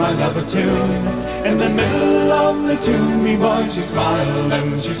play my love a tune. In the middle of the tune, me boy, she smiled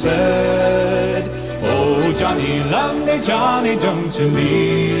and she said, "Oh, Johnny, lovely Johnny, don't you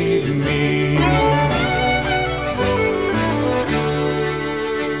leave me."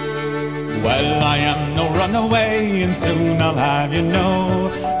 Well, I am no runaway, and soon I'll have you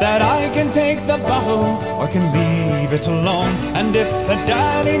know that I can take the bottle or can leave it alone. And if a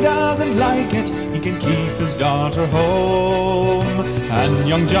daddy doesn't like it, he can keep his daughter home, and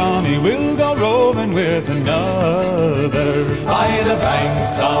young Johnny will go roving with another. By the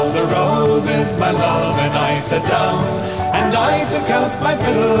banks of the roses, my love and I sat down, and I took out my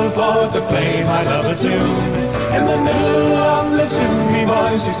fiddle for to play my love a tune. In the middle of the tune, me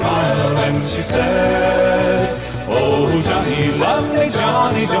boy, she smiled and she said, "Oh, Johnny, lovely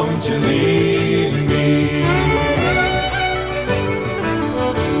Johnny, don't you leave me."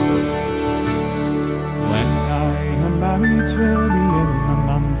 When I am married, 'twill be in the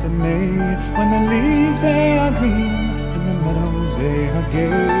month of May, when the leaves they are green and the meadows they are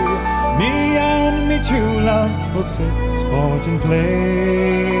gay. Me and me true love will sit, sport and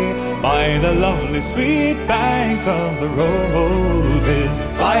play by the lovely sweet banks of the roses.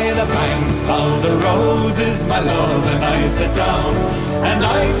 By the banks of the roses, my love and I sat down, and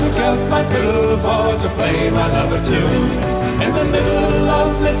I took out my fiddle for to play my love a tune. In the middle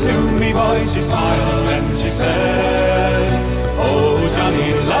of the tune, me boy, she smiled and she said, "Oh, Johnny,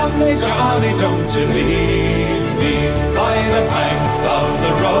 lovely Johnny, don't you leave me." By the banks of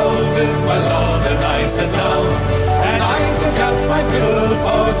the roses, my love and I sat down, and I took out my fiddle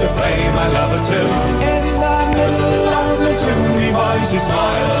for to play my love a tune. In the and to me boy she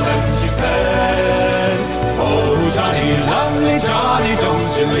smiled and she said, oh Johnny, lovely Johnny,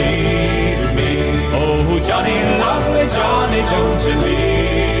 don't you leave me. Oh Johnny, lovely Johnny, don't you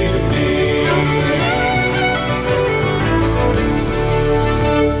leave me.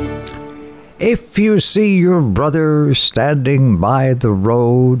 If you see your brother standing by the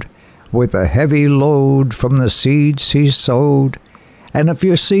road with a heavy load from the seeds he sowed, and if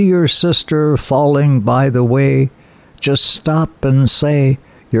you see your sister falling by the way, just stop and say,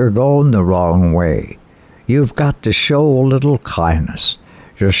 you're going the wrong way. You've got to show a little kindness.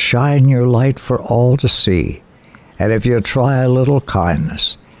 Just shine your light for all to see. And if you try a little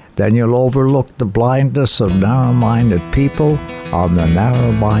kindness, then you'll overlook the blindness of narrow-minded people on the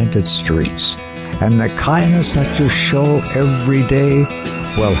narrow-minded streets. And the kindness that you show every day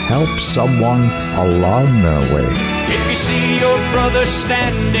will help someone along their way. If you see your brother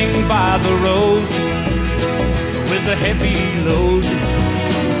standing by the road with a heavy load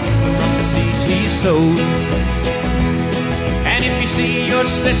from the seeds he sowed, and if you see your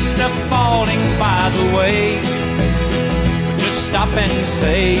sister falling by the way, just stop and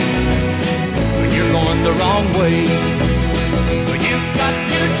say, you're going the wrong way. You've got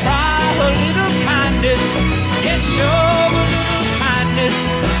to try a little kindness, yes, show a little kindness,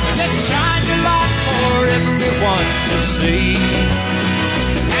 just shine your light for everyone to see.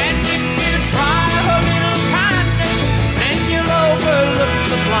 And if you try a little kindness, then you'll overlook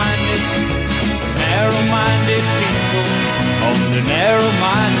the blindness, narrow-minded people on the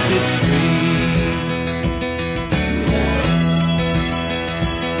narrow-minded streets.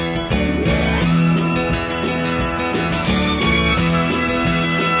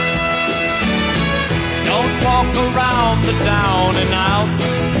 Don't walk around the down and out,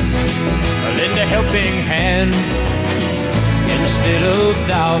 lend a helping hand instead of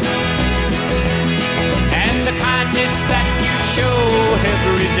doubt. And the kindness that you show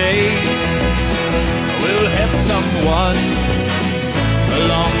every day will help someone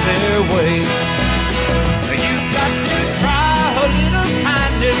along their way. You've got to try a little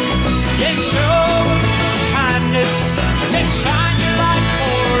kindness, yes, show a little kindness, yes, shine your light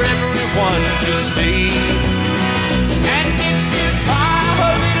for everyone to see. And if you try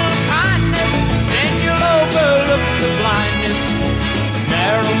a little kindness, then you'll overlook the blindness,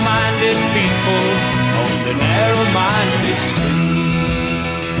 narrow-minded people on the narrow-minded street.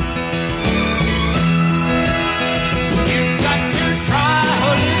 You've got to try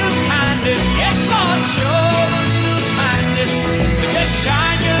a little kindness, yes, Lord, show a little kindness, so just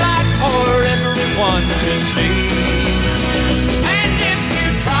shine your light for everyone to see. And if you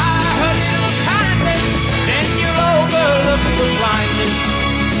try a little kindness, then you'll overlook the blindness,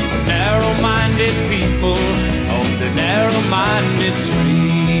 narrow-minded people on the narrow-minded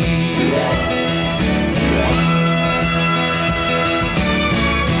street.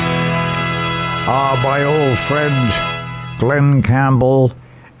 My old friend Glenn Campbell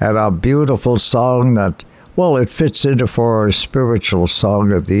had a beautiful song that, well, it fits into for our spiritual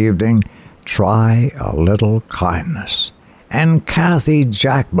song of the evening, Try a Little Kindness. And Kathy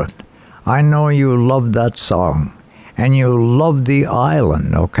Jackman, I know you love that song, and you love the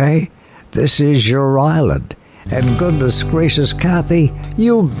island, okay? This is your island. And goodness gracious, Kathy,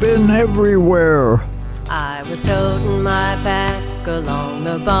 you've been everywhere. I was toting my pack along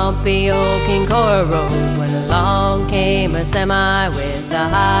the bumpy old King Cora Road when along came a semi with a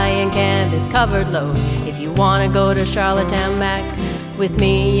high and canvas covered load. If you want to go to Charlottetown Mac with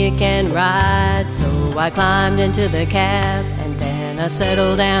me, you can ride. So I climbed into the cab and then I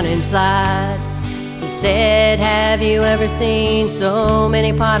settled down inside. He said, have you ever seen so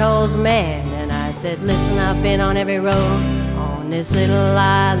many potholes, man? And I said, listen, I've been on every road on this little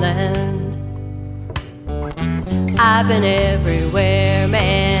island. I've been everywhere,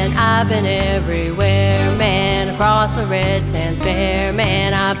 man, I've been everywhere, man. Across the red sands bare,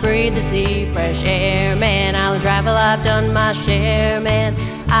 man, I breathe the sea, fresh air, man. Island travel, I've done my share, man,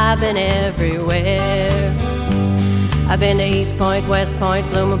 I've been everywhere. I've been to East Point, West Point,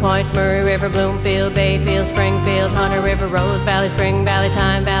 Bloomer Point, Murray River, Bloomfield, Bayfield, Springfield, Hunter River, Rose Valley, Spring Valley,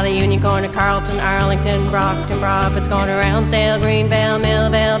 Time Valley, Union Corner, Carlton, Arlington, Brockton, Prophets Corner, Elmsdale, Greenvale,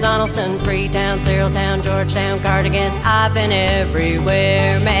 Millvale, Donaldson, Freetown, Cyriltown, Georgetown, Cardigan. I've been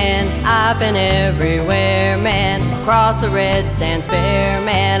everywhere, man, I've been everywhere, man. Across the red sands bare,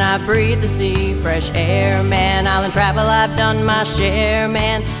 man, I breathe the sea, fresh air, man. Island travel, I've done my share,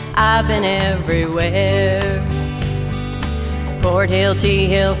 man, I've been everywhere. Fort Hill, Tea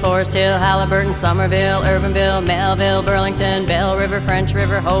Hill, Forest Hill, Halliburton, Somerville, Urbanville, Melville, Burlington, Bell River, French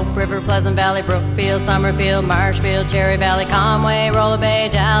River, Hope River, Pleasant Valley, Brookfield, Summerfield, Marshfield, Cherry Valley, Conway, Rolla Bay,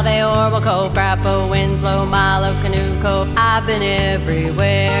 Dalvey, Orwell Cove, Frappo, Winslow, Milo, Canoe Cove. I've been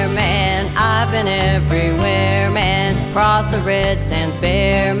everywhere, man. I've been everywhere, man. Across the red sands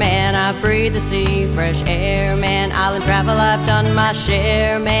bare, man. I've breathed the sea, fresh air, man. Island travel, I've done my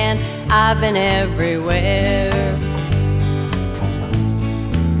share, man. I've been everywhere.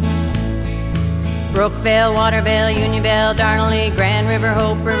 Brookvale, Watervale, Unionville, Darnley, Grand River,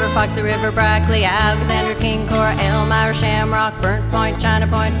 Hope River, Foxy River, Brackley, Alexander, King, Cora, Elmira, Shamrock, Burnt Point, China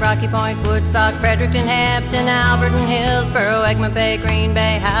Point, Rocky Point, Woodstock, Fredericton, Hampton, Alberton, Hillsborough, Egmont Bay, Green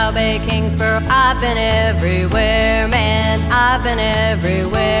Bay, Howe Bay, Kingsborough. I've been everywhere, man. I've been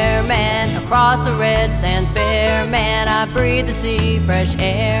everywhere, man. Across the red sands bare, man. I breathe the sea, fresh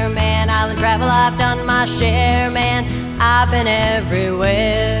air, man. Island travel, I've done my share, man. I've been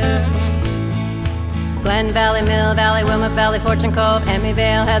everywhere. Glen Valley, Mill Valley, Wilmot Valley, Fortune Cove,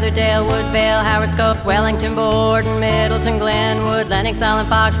 Hemmyvale, Heatherdale, Woodvale, Howard's Cove, Wellington, Borden, Middleton, Glenwood, Lennox Island,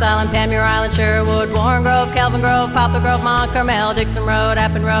 Fox Island, Panmure Island, Sherwood, Warren Grove, Kelvin Grove, Poplar Grove, Mont Carmel, Dixon Road,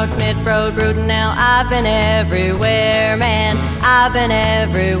 Appin Road, Smith Road, Brudenell. I've been everywhere, man. I've been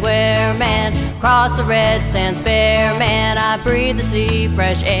everywhere, man. Across the red sands bare, man. I breathe the sea,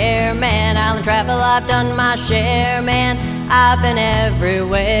 fresh air, man. Island travel, I've done my share, man. I've been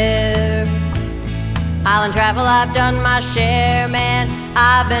everywhere. Island travel, I've done my share, man.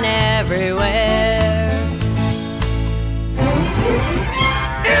 I've been everywhere.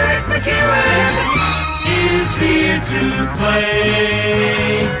 Eric MacEwen is here to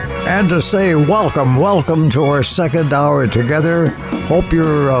play. And to say welcome to our second hour together. Hope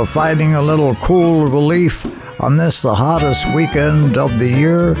you're finding a little cool relief on this, the hottest weekend of the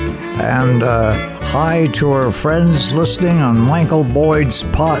year. And hi to our friends listening on Michael Boyd's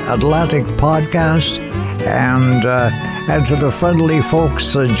Atlantic podcast, and to the friendly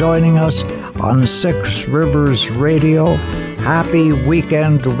folks joining us on Six Rivers Radio. Happy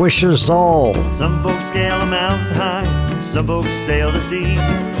weekend wishes all. Some folks scale a mountain high, some folks sail the sea,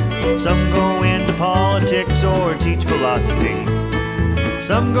 some go into politics or teach philosophy,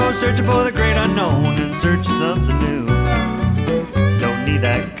 some go searching for the great unknown in search of something new. Don't need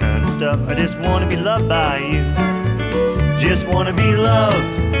that kind of stuff, I just want to be loved by you. Just want to be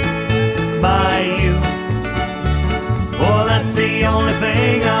loved by you. For that's the only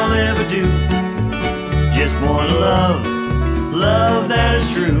thing I'll ever do. Just want to love that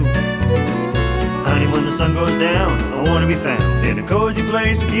is true. Honey, when the sun goes down, I want to be found in a cozy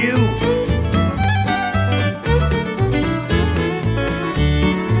place with you.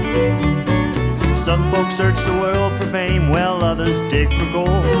 Some folks search the world for fame, while others dig for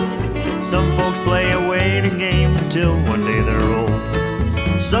gold. Some folks play a waiting game until one day they're old.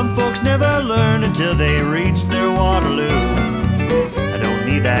 Some folks never learn until they reach their Waterloo. I don't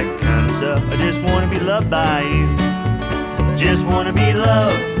need that kind of stuff, I just want to be loved by you. Just want to be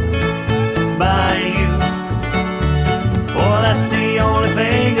loved by you. For that's the only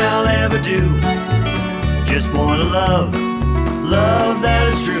thing I'll ever do. Just want to love that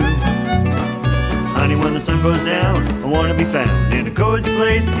is true. Honey, when the sun goes down, I want to be found in a cozy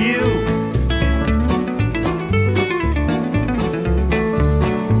place with you.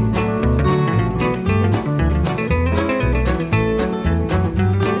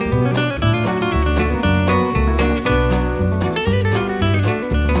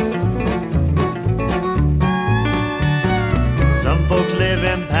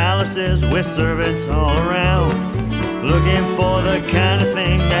 With servants all around, looking for the kind of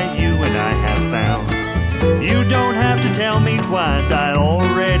thing that you and I have found. You don't have to tell me twice, I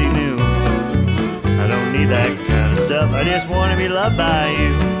already knew. I don't need that kind of stuff, I just want to be loved by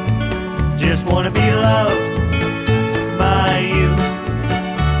you. Just want to be loved by you.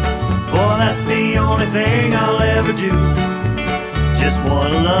 For that's the only thing I'll ever do. Just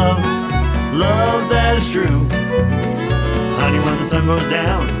want to love that is true. Honey, when the sun goes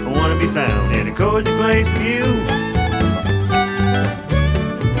down, I want to be found in a cozy place with you.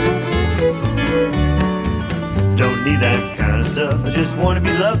 Don't need that kind of stuff, I just want to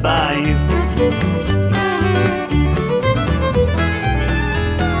be loved by you.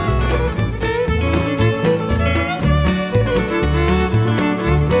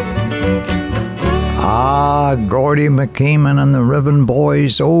 Gordy McEwen and the Riven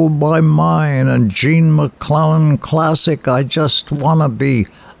Boys, Oh My Mine, and Gene McClellan classic, I Just Wanna Be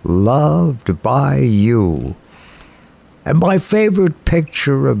Loved by You. And my favorite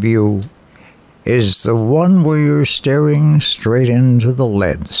picture of you is the one where you're staring straight into the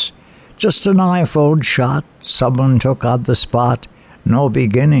lens. Just an iPhone shot, someone took on the spot, no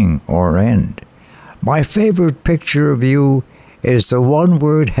beginning or end. My favorite picture of you is the one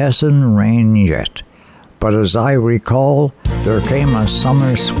word hasn't rained yet. But as I recall, there came a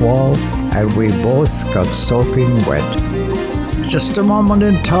summer squall and we both got soaking wet. Just a moment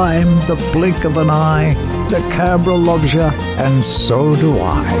in time, the blink of an eye, the camera loves you and so do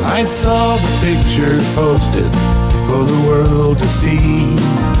I. I saw the picture posted for the world to see.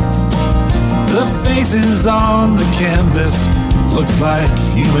 The faces on the canvas look like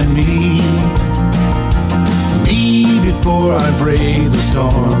you and me. Me before I braved the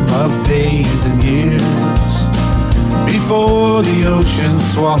storm of days and years. Before the ocean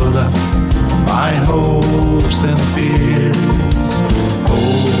swallowed up my hopes and fears.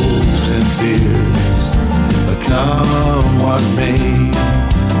 Hopes and fears. But come what may,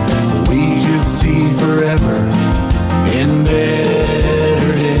 we could see forever in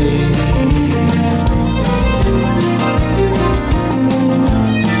better days.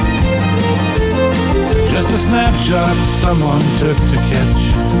 Just a snapshot someone took to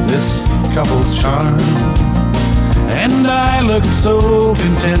catch this couple's charm. And I looked so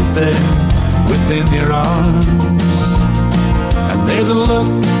content there within your arms. And there's a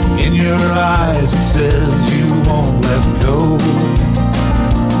look in your eyes that says you won't let go.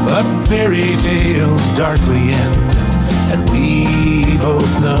 But fairy tales darkly end, and we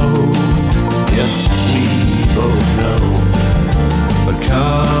both know, yes, we both know. But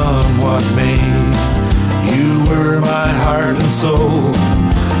come what may, you were my heart and soul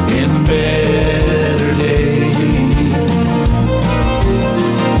in better days.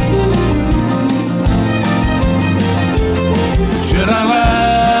 Should I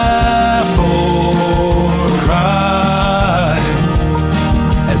laugh or cry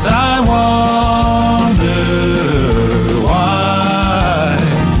as I wonder why?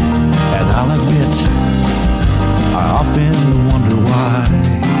 And I'll admit, I often wonder why.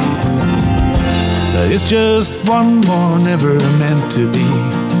 That it's just one more never meant to be,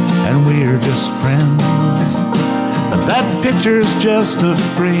 and we're just friends. But that picture's just a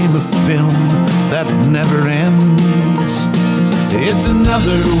frame of film that never ends. It's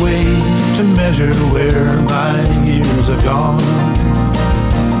another way to measure where my years have gone.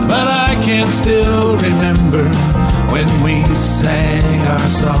 But I can still remember when we sang our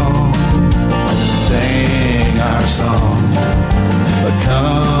song. Sang our song. But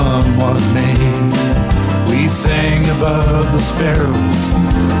come what may, we sang above the sparrows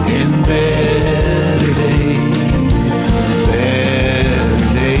in better days.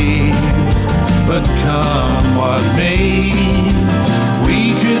 Better days. But come what may,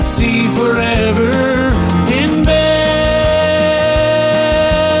 we could see forever in better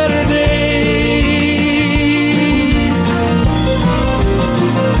days.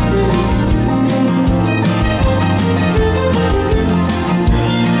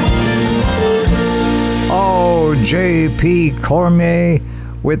 Oh, J.P. Cormier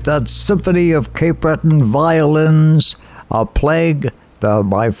with that symphony of Cape Breton violins, a plague,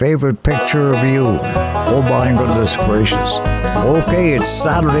 my favorite picture of you. Oh my goodness gracious. Okay, it's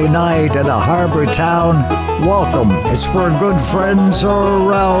Saturday night in a harbor town. Welcome. It's where good friends are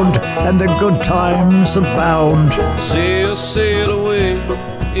around and the good times abound. Sail away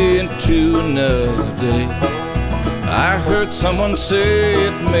into another day. I heard someone say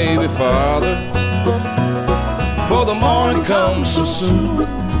it may be farther, for the morning comes so soon.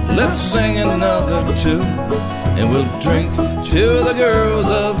 Let's sing another tune, and we'll drink to the girls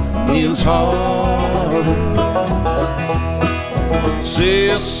of Neil's Harbor.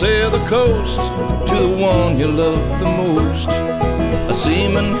 Sail the coast to the one you love the most. A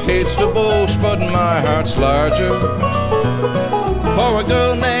seaman hates to boast, but my heart's larger for a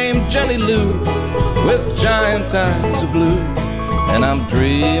girl named Jenny Lou with giant eyes of blue. And I'm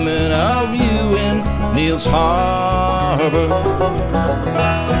dreaming of you in Neil's Harbor.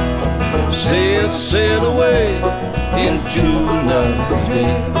 Sail away into another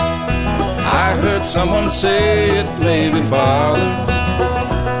day. I heard someone say it may be farther,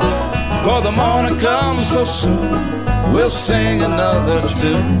 for the morning comes so soon. We'll sing another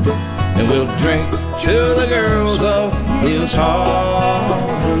tune, and we'll drink to the girls of Neil's Harbor.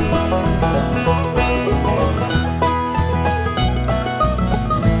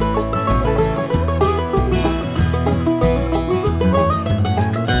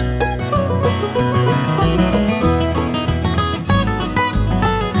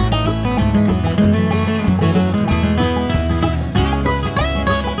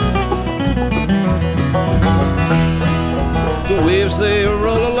 They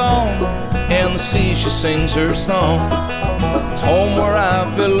roll along, and the sea she sings her song. It's home where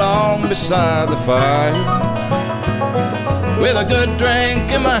I belong, beside the fire, with a good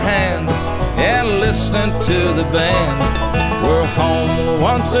drink in my hand and listening to the band. We're home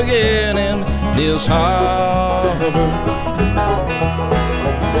once again in Neil's Harbor.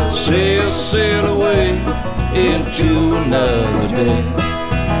 Sail, sail away into another day.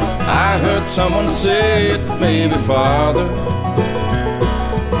 I heard someone say it may be farther,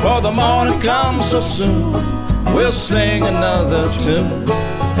 for the morning comes so soon. We'll sing another tune,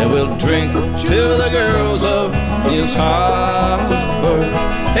 and we'll drink to the girls of Neil's Harbor.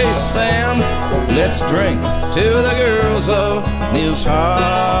 Hey Sam, let's drink to the girls of Neil's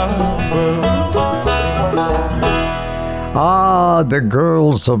Harbor. Ah, the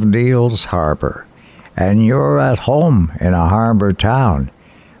girls of Neil's Harbor. And you're at home in a harbor town.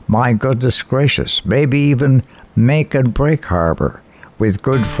 My goodness gracious, maybe even make and break harbor, with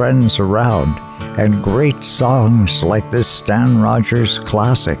good friends around and great songs like this Stan Rogers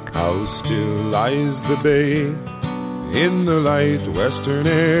classic. How still lies the bay in the light western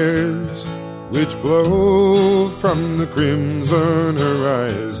airs, which blow from the crimson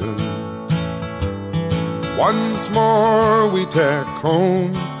horizon. Once more we tack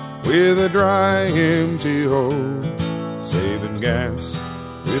home with a dry empty hold, saving gas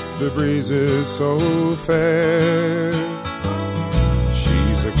with the breezes so fair.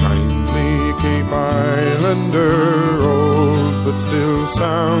 She's a kindly Cape Islander, old but still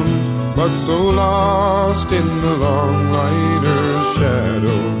sound, but so lost in the long liner's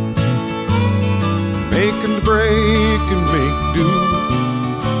shadow. Make and break and make do,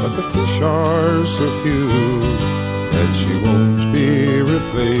 but the fish are so few that she won't be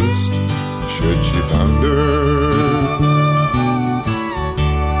replaced should she founder.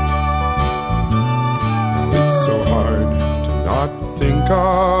 Now it's so hard to not think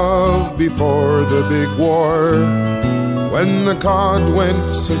of before the big war, when the cod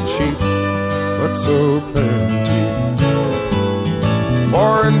went so cheap but so plenty.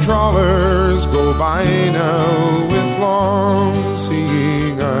 Foreign trawlers go by now with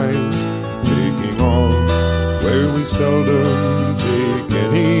long-seeing eyes, taking all where we seldom take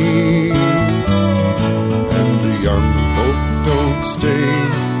any. And the young folk don't stay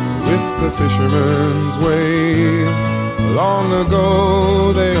with the fisherman's way. Long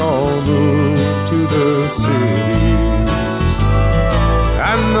ago they all moved to the cities,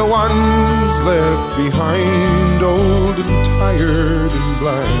 and the ones left behind, old and tired and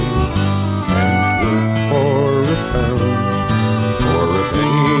blind, can't work for a pound, for a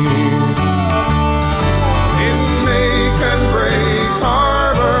penny. In make and break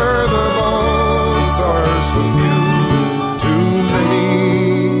harbor the boats are so few, too many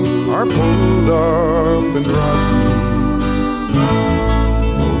are pulled up and rotten.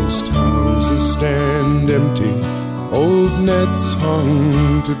 Most houses stand empty, old nets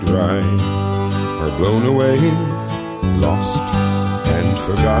hung to dry are blown away, lost and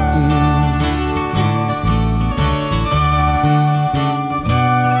forgotten.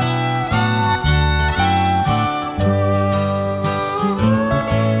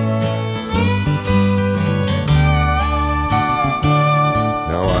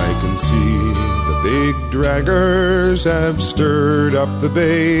 Now I can see the big draggers have stirred up the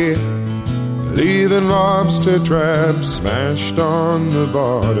bay, leaving lobster traps smashed on the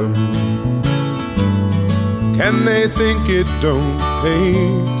bottom. Can they think it don't pay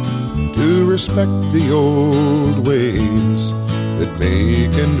to respect the old ways that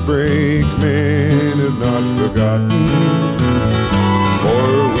make and break men have not forgotten? For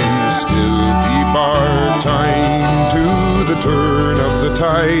we still keep our time to the turn of the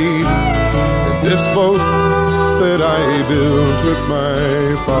tide, and this boat that I built with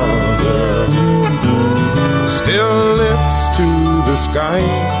my father still lifts to the sky.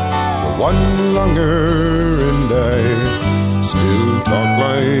 The one-lunger and I still talk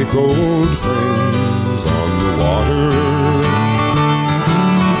like old friends on the water.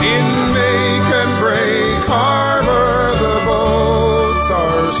 In make and break harbor the boats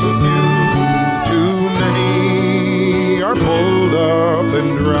are so few, too many are pulled up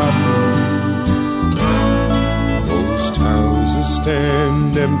and rotten. Most houses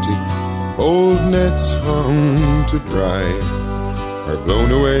stand empty, old nets hung to dry are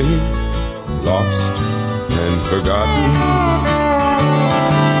blown away, lost and forgotten.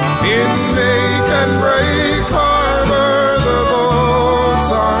 In make and break harbor the boats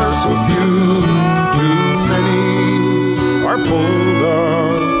are so few, too many are pulled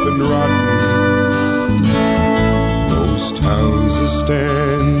up and rotten. Most houses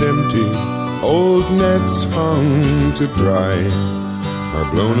stand empty, old nets hung to dry are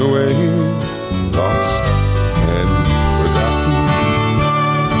blown away, lost and forgotten.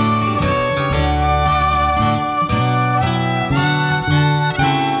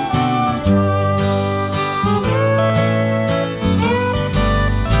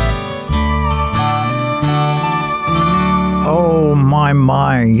 Oh,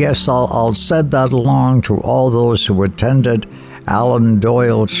 my. Yes, I'll send that along to all those who attended Alan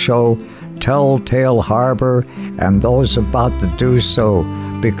Doyle's show, Telltale Harbor, and those about to do so,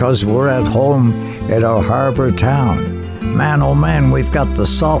 because we're at home in our harbor town. Man, oh man, we've got the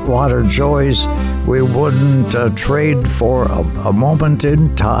saltwater joys we wouldn't trade for a moment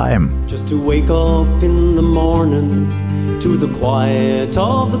in time. Just to wake up in the morning to the quiet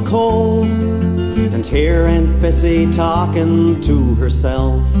of the cove and hear Aunt Bessie talking to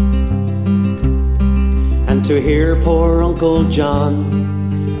herself, and to hear poor Uncle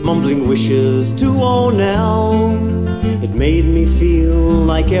John mumbling wishes to old Nell. It made me feel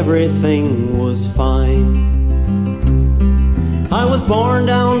like everything was fine. I was born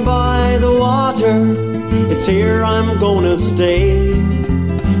down by the water, it's here I'm gonna stay.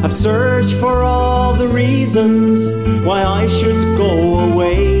 I've searched for all the reasons why I should go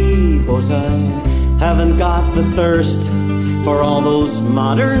away, but I haven't got the thirst for all those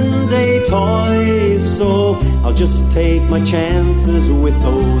modern day toys, so I'll just take my chances with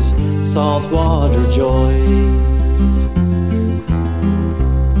those saltwater joys.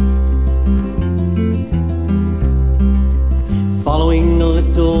 Following a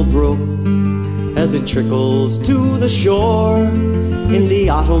little brook as it trickles to the shore in the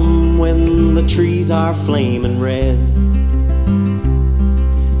autumn when the trees are flaming red,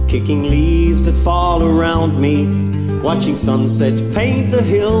 kicking leaves that fall around me, watching sunset paint the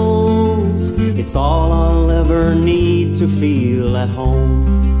hills. It's all I'll ever need to feel at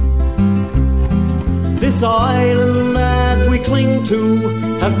home. This island that we cling to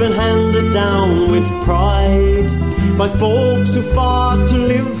has been handed down with pride by folks who fought to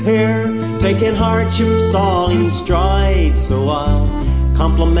live here, taking hardships all in stride. So I'll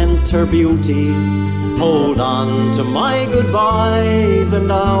compliment her beauty, hold on to my goodbyes,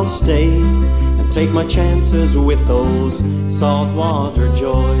 and I'll stay and take my chances with those saltwater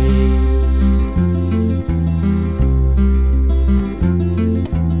joys.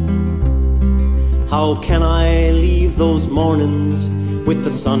 How can I leave those mornings with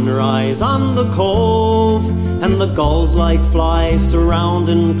the sunrise on the cove and the gulls like flies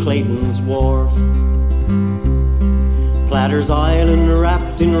surrounding Clayton's Wharf? Platter's Island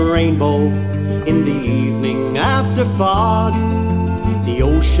wrapped in rainbow in the evening after fog. The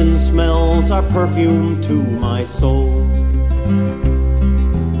ocean smells are perfume to my soul.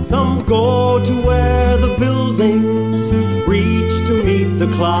 Some go to where the buildings reach to meet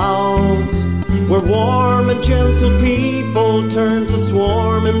the clouds, where warm and gentle people turn to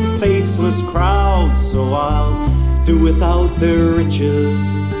swarming faceless crowds. So I'll do without their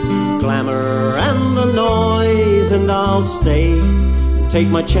riches, glamour and the noise, and I'll stay and take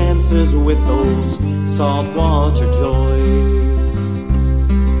my chances with those saltwater joys.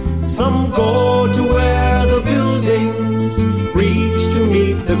 Some go to where the buildings reach to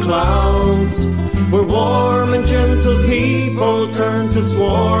meet the clouds, where warm and gentle people turn to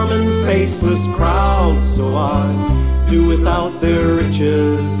swarming faceless crowds. So I'll do without their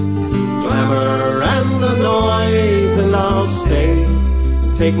riches, glamour and the noise, and I'll stay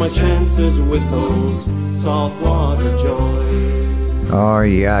and take my chances with those saltwater joys. Oh,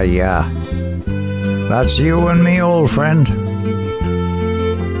 yeah. That's you and me, old friend.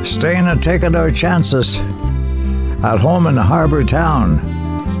 Staying and taking our chances at home in the harbor town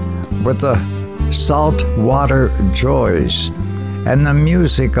with the saltwater joys and the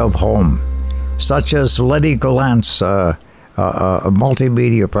music of home, such as Letty Gallant's a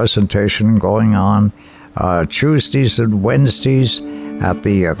multimedia presentation going on Tuesdays and Wednesdays at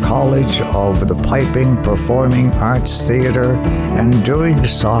the College of the Piping Performing Arts Theatre, and doing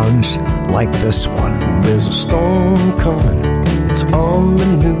songs like this one. There's a storm coming, it's on the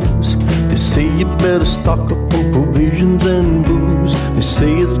news. They say you better stock up on provisions and booze. They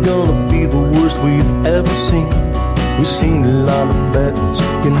say it's gonna be the worst we've ever seen. We've seen a lot of bad ones,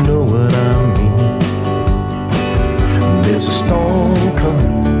 you know what I mean. There's a storm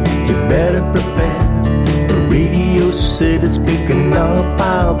coming, you better prepare. The radio said it's picking up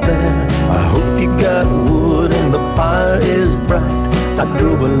out there. I hope you got wood and the fire is bright. I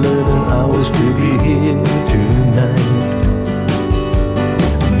drove 11 hours to get here tonight.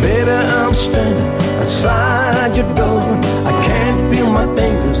 Baby, I'm standing outside your door. I can't feel my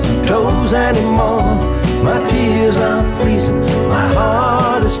fingers and toes anymore. My tears are freezing, my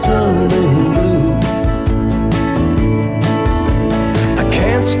heart is turning blue. I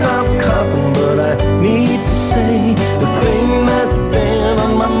can't stop coughing, but I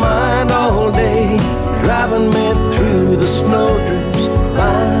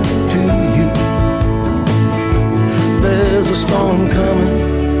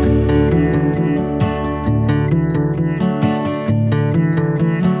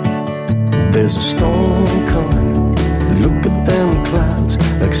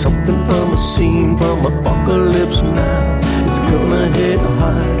scene from Apocalypse Now. It's gonna hit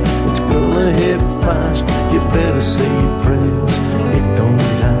hard, it's gonna hit fast. You better say your prayers, it don't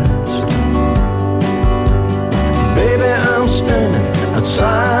last. Baby, I'm standing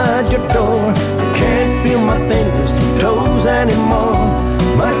outside your door. I can't feel my fingers and toes anymore.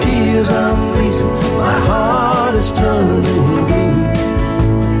 My tears are freezing, my heart is turning blue.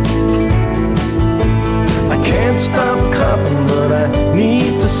 I can't stop coughing, but I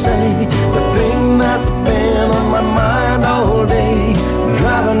need to say the thing that's been on my mind all day,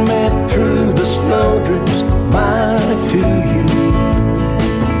 driving me through the snowdrifts back to you.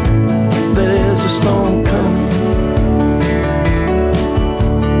 There's a storm coming.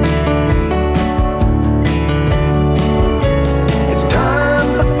 It's time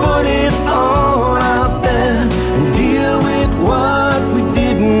to put it all out there and deal with what we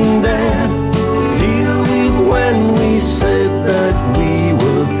didn't dare. Deal with when we said that we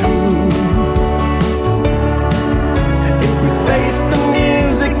were through. If we face the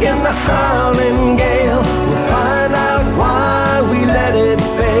music and the howling gale, we'll find out why we let it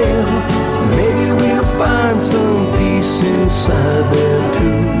fail. Maybe we'll find some peace inside there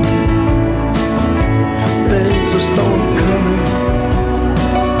too. There's a storm coming.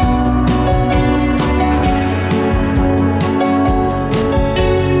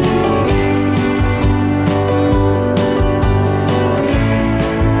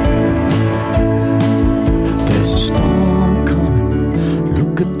 There's a storm coming.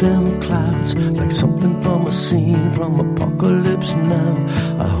 Look at them clouds, like something from a scene from Apocalypse Now.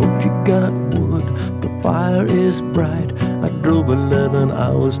 I hope you got wood, the fire is bright. I drove 11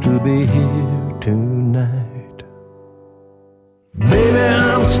 hours to be here tonight. Baby,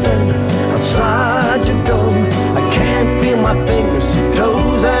 I'm standing outside your door. I can't feel my fingers and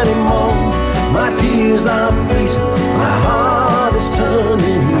toes anymore. My tears are freezing, my heart is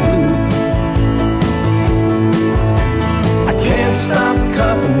turning blue. I can't stop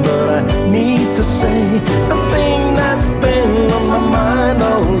coughing, but I need to say the thing that's been on my mind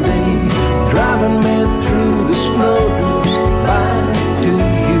all day, driving me through the snowdrifts back to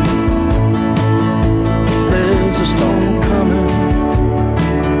you. There's a storm coming.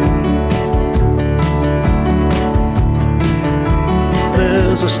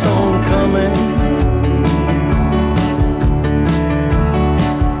 There's a storm coming.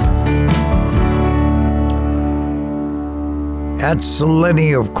 That's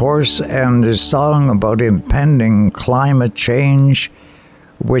Lenny, of course, and his song about impending climate change,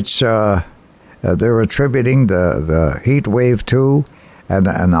 which they're attributing the heat wave to, and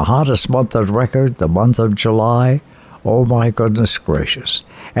the hottest month on record, the month of July. Oh my goodness gracious.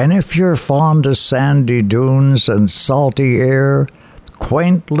 And if you're fond of sandy dunes and salty air,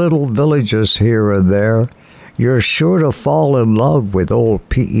 quaint little villages here and there, you're sure to fall in love with old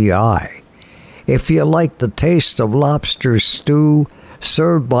PEI. If you like the taste of lobster stew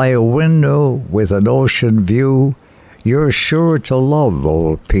served by a window with an ocean view, you're sure to love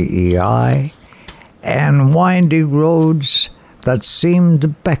old PEI. And winding roads that seem to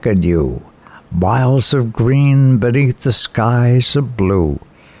beckon you, miles of green beneath the skies of blue.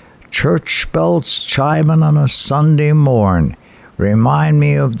 Church bells chiming on a Sunday morn remind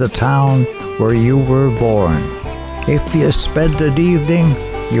me of the town where you were born. If you spend an evening,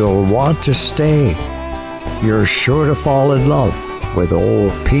 you'll want to stay. You're sure to fall in love with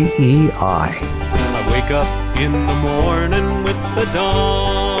old PEI. I wake up in the morning with the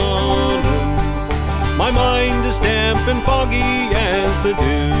dawn. My mind is damp and foggy as the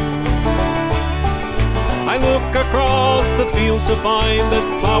dew. I look across the fields to find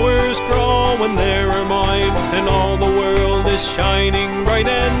that flowers grow when there are mine, and all the world is shining bright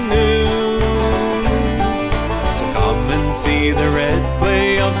and new. So come and see the red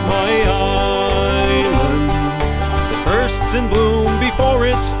clay of my island, the first in bloom before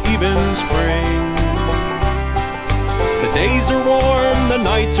it's even spring. The days are warm, the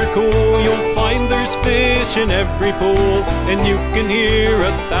nights are cool, you'll find there's fish in every pool, and you can hear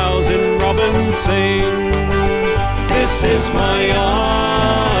 1,000 robins sing. This is my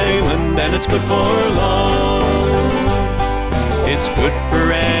island, and it's good for love. It's good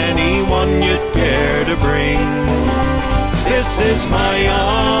for anyone you'd care to bring. This is my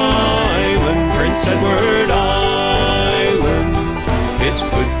island, Prince Edward Island. It's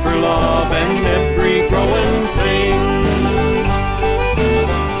good for love and every growing thing.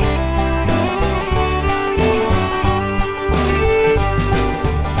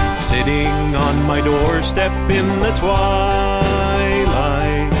 Sitting on my doorstep in the twilight,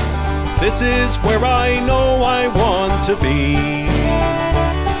 this is where I know I want to be.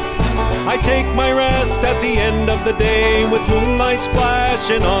 I take my rest at the end of the day, with moonlight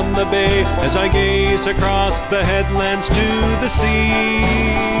splashing on the bay, as I gaze across the headlands to the sea.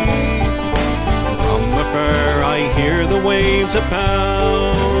 From afar I hear the waves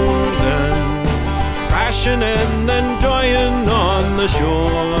a-pounding, crashing and then joying on the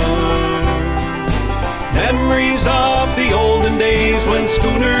shore. Memories of the olden days when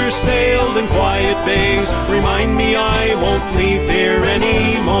schooners sailed in quiet bays remind me I won't leave here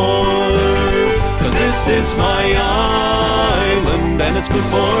anymore. 'Cause this is my island and it's good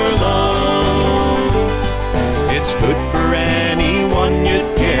for love. It's good for anyone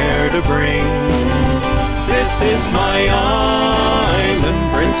you'd care to bring. This is my island,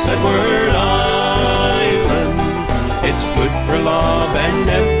 Prince Edward Island. It's good for love and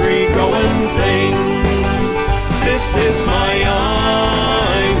every growing thing. This is my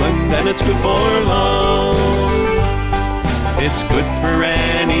island and it's good for love. It's good for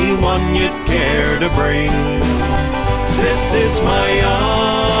anyone you'd care to bring. This is my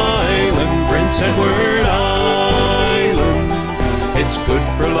island, Prince Edward Island. It's good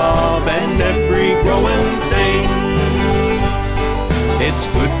for love and every growing thing. It's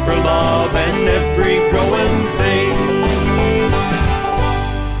good for love and every growing thing.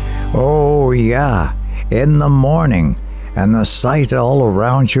 Oh, yeah. In the morning, and the sight all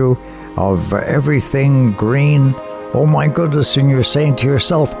around you of everything green. Oh my goodness, and you're saying to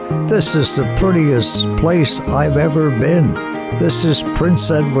yourself, this is the prettiest place I've ever been. This is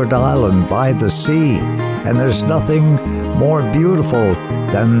Prince Edward Island by the sea, and there's nothing more beautiful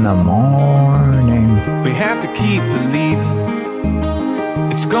than the morning. We have to keep believing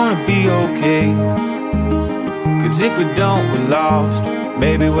it's gonna be okay. 'Cause if we don't, we're lost.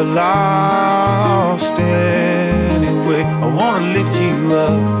 Maybe we're lost anyway. I wanna lift you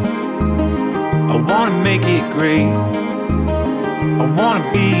up, I wanna make it great. I wanna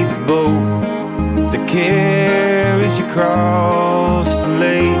be the boat that carries you across the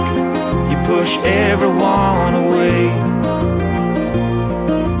lake. You push everyone away,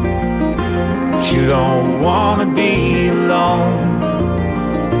 but you don't wanna be alone.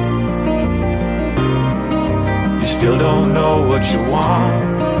 You still don't know what you want,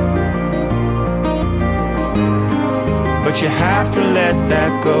 but you have to let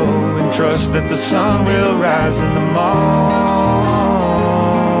that go and trust that the sun will rise in the morning.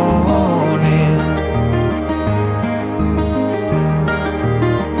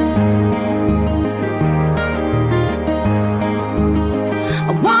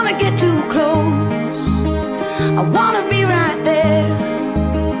 I wanna get too close, I wanna be right there.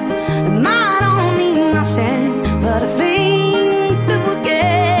 And I don't need nothing, but I think that we're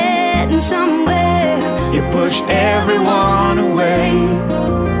getting somewhere. You push everyone away,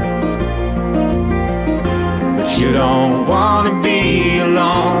 but you don't wanna be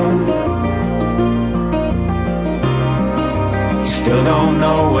alone. You still don't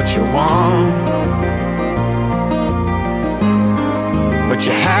know what you want, but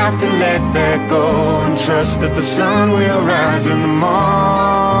you have to let that go and trust that the sun will rise in the morning.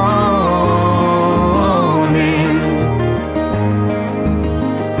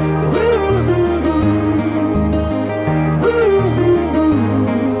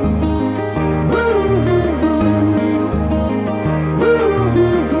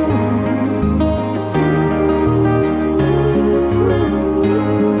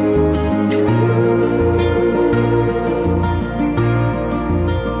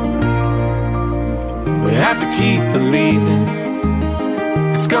 Keep believing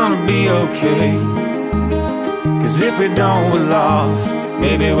it's gonna be okay. 'Cause if we don't, we're lost.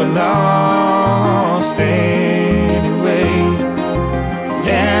 Maybe we're lost anyway. At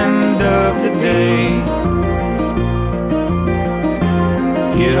the end of the day,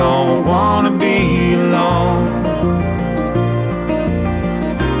 you don't wanna be alone.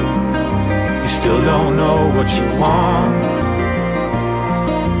 You still don't know what you want,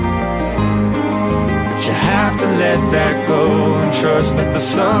 you have to let that go and trust that the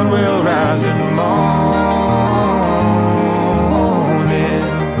sun will rise in the morning.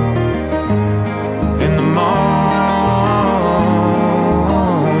 In the morning.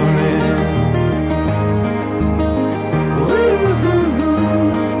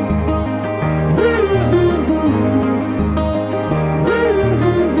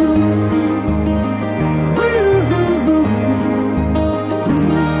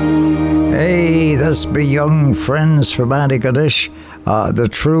 Hey, this be young friends from Antigonish, the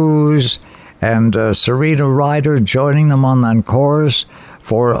Trues, and Serena Ryder joining them on that chorus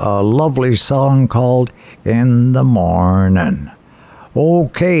for a lovely song called In the Morning.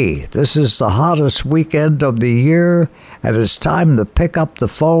 Okay, this is the hottest weekend of the year, and it's time to pick up the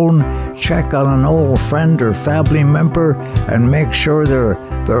phone, check on an old friend or family member, and make sure they're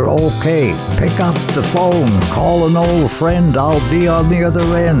okay. Pick up the phone, call an old friend, I'll be on the other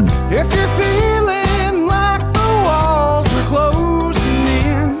end. If you're feeling like the walls are closing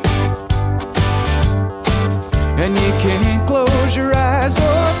in, and you can't close your eyes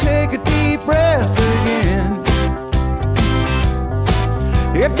or take a deep breath again,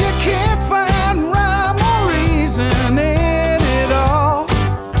 if you can't find rhyme or reason in it all,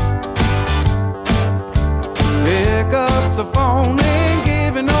 pick up the phone and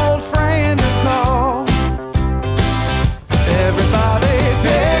give an old friend a call. Everybody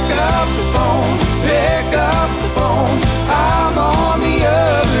pick up the phone, pick up the phone. I'm on the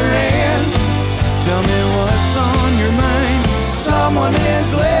other end. Tell me what's on your mind. Someone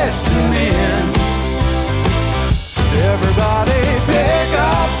is listening. Everybody pick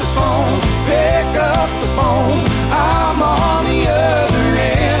up the phone, pick up the phone. I'm on the other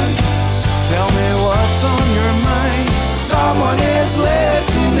end. Tell me what's on your mind. Someone is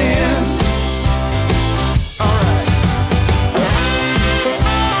listening.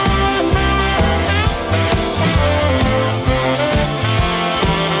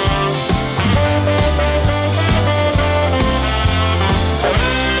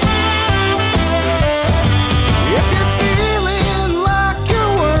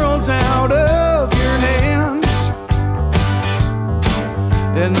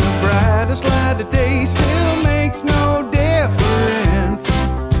 And the brightest light of day still makes no difference.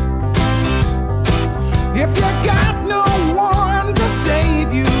 If you got no one to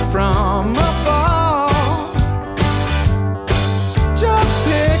save you from a fall, just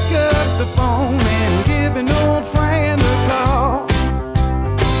pick up the phone and give an old friend a call.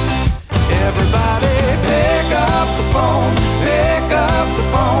 Everybody pick up the phone, pick up the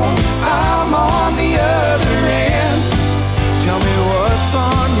phone. I'm on the other end. Tell me what's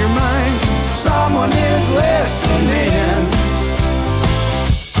on your mind. Someone is listening.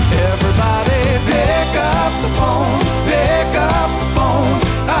 Everybody pick up the phone, pick up the phone.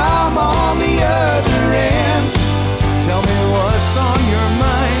 I'm on the other end. Tell me what's on your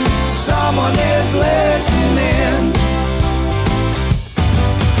mind. Someone is listening.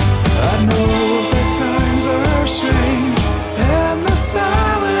 I know that times are strange, and the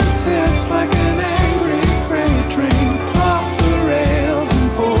silence hits like an angry freight train.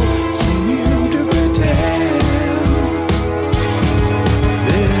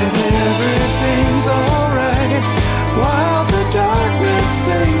 While the darkness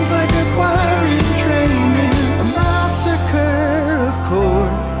sings like a choir in training, a massacre of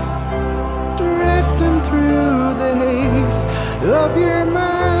chords drifting through the haze of your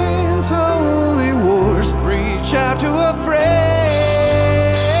mind's holy wars. Reach out to a friend.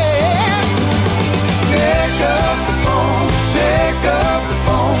 Pick up the phone, pick up the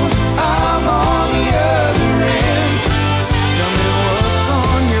phone. I'm on the other end. Tell me what's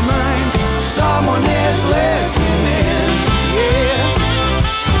on your mind. Someone is listening.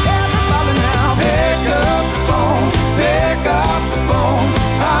 Pick up the phone,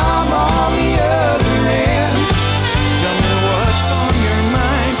 I'm on the other end. Tell me what's on your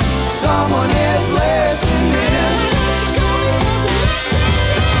mind. Someone is listening.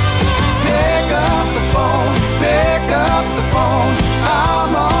 Pick up the phone, pick up the phone.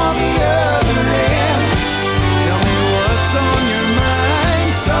 I'm on the other end. Tell me what's on your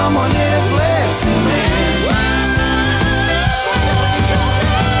mind. Someone is listening.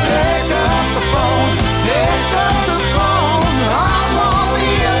 Pick up the phone, pick up the phone. I'm on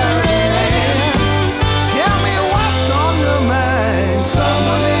the other end. Tell me what's on your mind.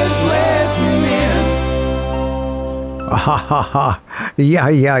 Someone is listening. Ha ha ha.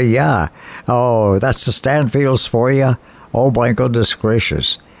 Yeah. Oh, that's the Stanfields for you. Oh my goodness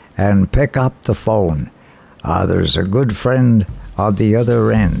gracious. And pick up the phone. There's a good friend on the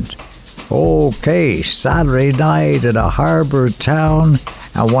other end. Okay, Saturday night in a harbor town,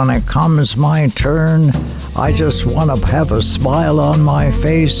 and when it comes my turn, I just want to have a smile on my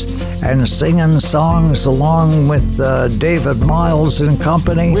face and singing songs along with David Miles and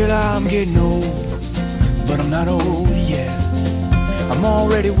company. Well, I'm getting old, but I'm not old yet. I'm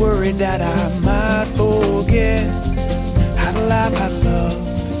already worried that I might forget how to laugh, how to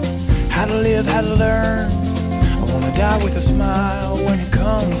love, how to live, how to learn. I wanna die with a smile when it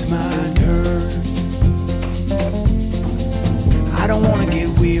comes my turn. I don't wanna get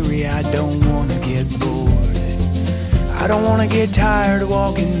weary, I don't wanna get bored. I don't wanna get tired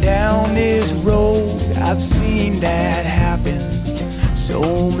walking down this road. I've seen that happen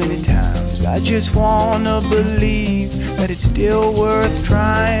so many times. 'cause I just wanna believe that it's still worth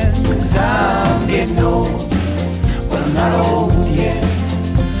trying. 'Cause I'm getting old, but I'm not old yet.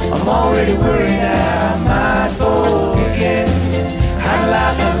 I'm already worried that I might forget how to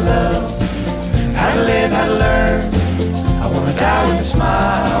laugh, how to love, how to live, how to learn. I wanna die with a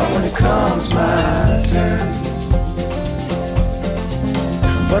smile when it comes my turn.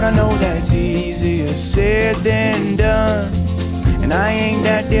 But I know that it's easier said than done, and I ain't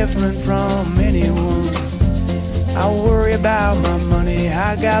that different from anyone. I worry about my money,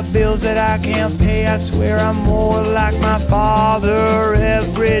 I got bills that I can't pay. I swear I'm more like my father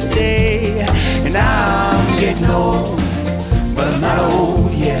every day. And I'm getting old, but I'm not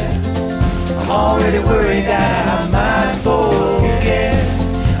old yet. I'm already worried that I might forget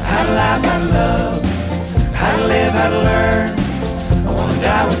how to laugh, how to love, how to live, how to learn. I wanna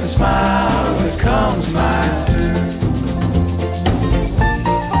die with a smile when it comes my turn.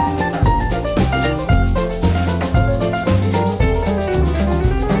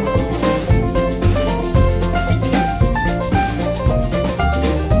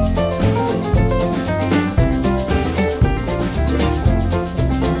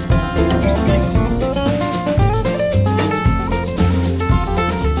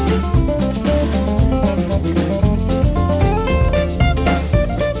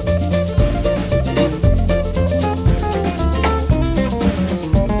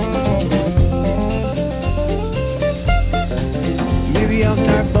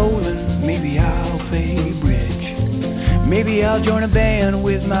 Maybe I'll join a band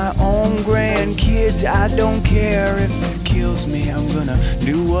with my own grandkids. I don't care if it kills me. I'm gonna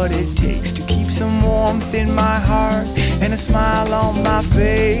do what it takes to keep some warmth in my heart and a smile on my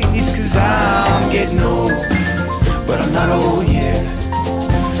face. 'Cause I'm getting old, but I'm not old yet.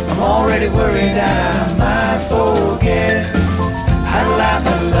 I'm already worried that I might forget how to laugh,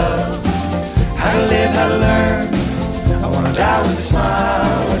 how to love, how to live, how to learn. I wanna die with a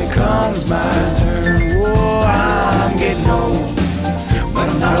smile when it comes my turn. Whoa, I'm getting old, but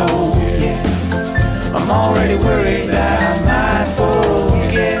I'm not old yet. I'm already worried that I might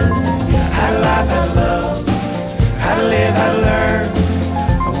forget how to laugh, how to love, how to live, how to learn.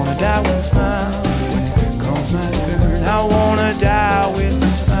 I wanna die with a smile when it comes my turn. I wanna die with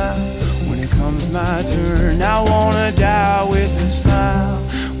a smile when it comes my turn. I wanna die with a smile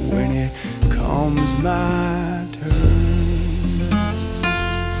when it comes my turn.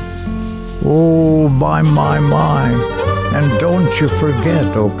 Oh, my. And don't you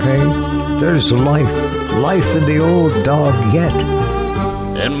forget, okay? There's life in the old dog yet.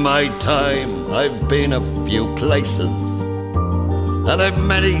 In my time, I've been a few places, and I've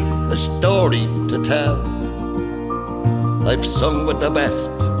many a story to tell. I've sung with the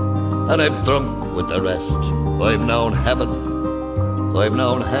best, and I've drunk with the rest. I've known heaven, I've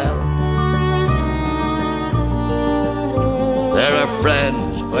known hell. There are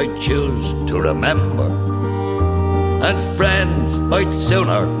friends I choose to remember, and friends I'd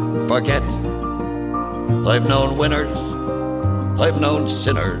sooner forget. I've known winners, I've known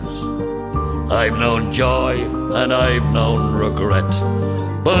sinners, I've known joy and I've known regret.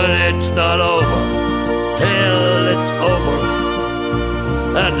 But it's not over till it's over,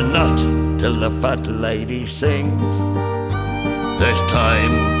 and not till the fat lady sings. There's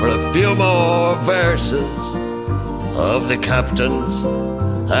time for a few more verses of the captains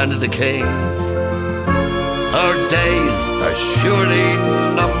and the kings. Our days are surely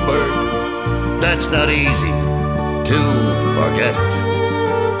numbered, that's not easy to forget.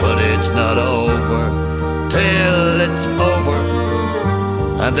 But it's not over till it's over,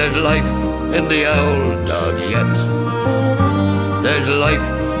 and there's life in the old dog yet. There's life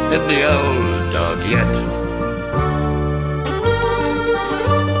in the old dog yet.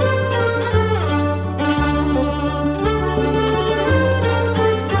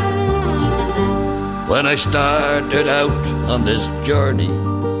 When I started out on this journey,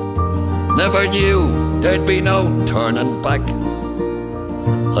 never knew there'd be no turning back.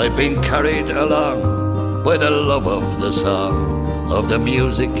 I've been carried along by the love of the song, of the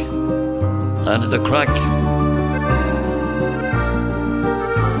music and the crack.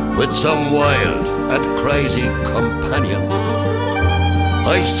 With some wild and crazy companions,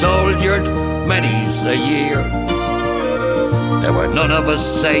 I soldiered many's a year. There were none of us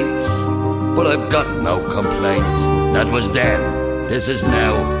saints, but I've got no complaints. That was then, this is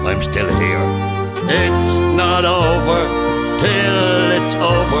now, I'm still here. It's not over till it's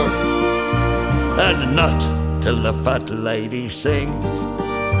over, and not till the fat lady sings.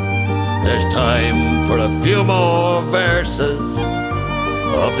 There's time for a few more verses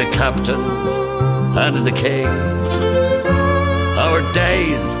of the captains and the kings. Our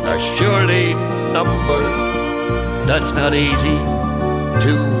days are surely numbered. That's not easy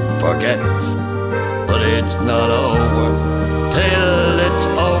to forget, but it's not over till it's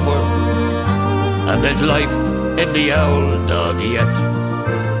over, and there's life in the old dog yet.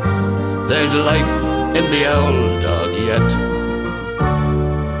 There's life in the old dog yet.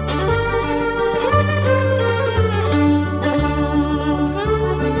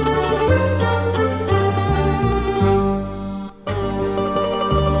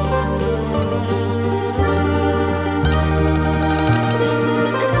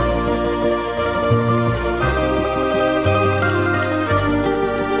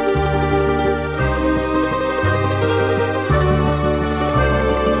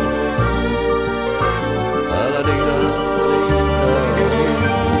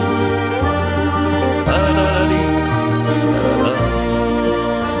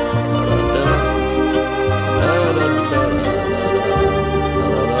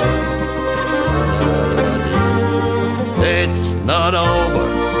 Not over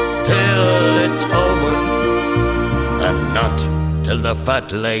till it's over, and not till the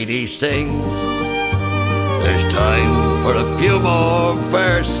fat lady sings. There's time for a few more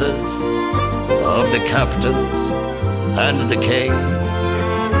verses of the captains and the kings.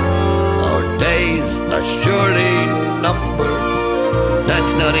 Our days are surely numbered.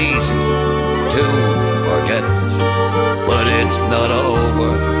 That's not easy to forget, but it's not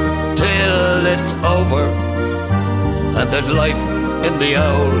over till it's over, and there's life in the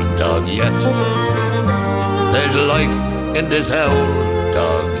old dog yet. There's life in this old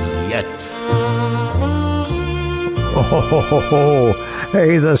dog yet. Oh,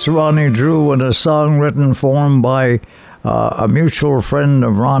 hey, that's Ronnie Drew and a song written for him by a mutual friend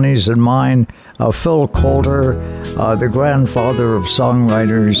of Ronnie's and mine, Phil Coulter, the grandfather of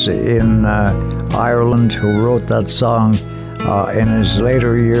songwriters in Ireland, who wrote that song in his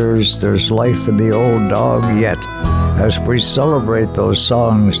later years. There's life in the old dog yet. As we celebrate those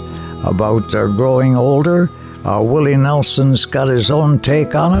songs about growing older, Willie Nelson's got his own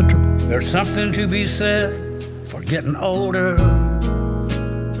take on it. There's something to be said for getting older.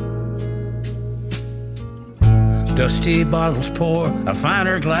 Dusty bottles pour a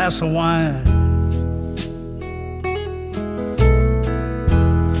finer glass of wine.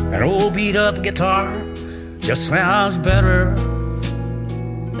 An old beat-up guitar just sounds better.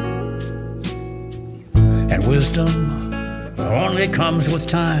 And wisdom only comes with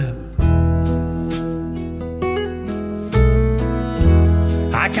time.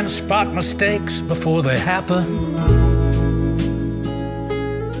 I can spot mistakes before they happen.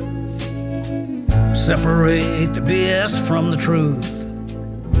 Separate the BS from the truth.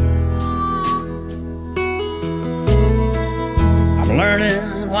 I'm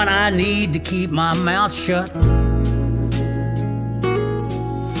learning when I need to keep my mouth shut,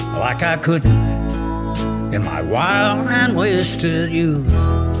 like I couldn't in my wild and wasted youth.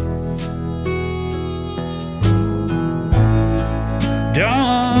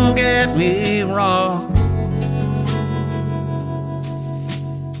 Don't get me wrong,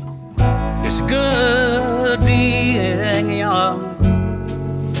 it's good being young,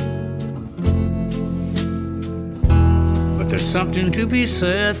 but there's something to be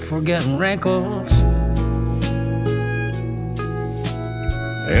said for getting wrinkles.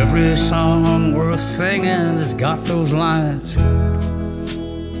 Every song worth singing has got those lines,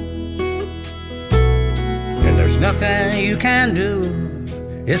 and there's nothing you can do,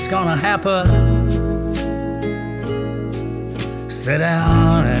 it's gonna happen. Sit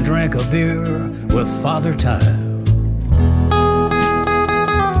down and drink a beer with Father Time.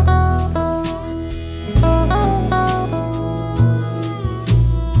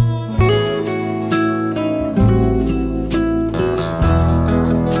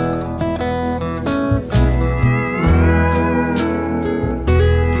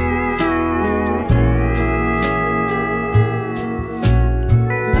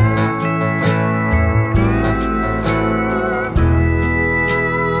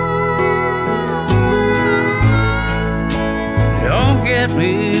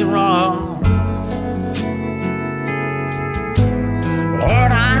 Me wrong,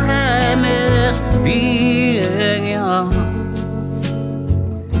 Lord, I miss being young,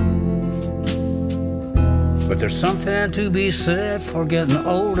 but there's something to be said for getting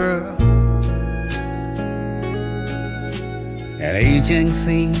older, and aging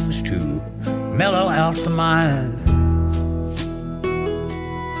seems to mellow out the mind.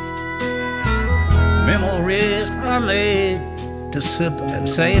 Memories are made to sip and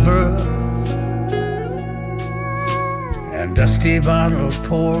savor, and dusty bottles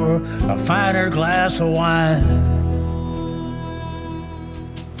pour a finer glass of wine.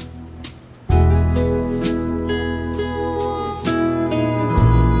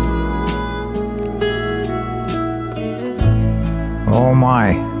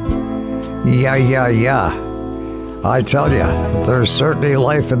 my. Yeah. I tell ya, there's certainly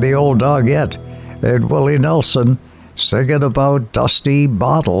life in the old dog yet. And Willie Nelson singing about dusty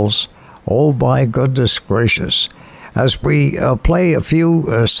bottles. Oh my goodness gracious. As we play a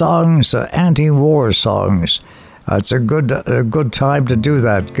few songs, anti-war songs, it's a good time to do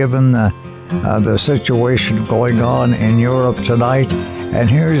that, given the situation going on in Europe tonight. And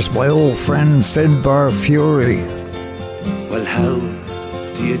here's my old friend Finbar Fury. Well, how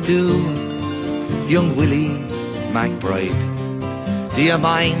do you do, young Willie McBride? Do you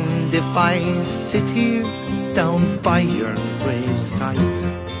mind if I sit here down by your graveside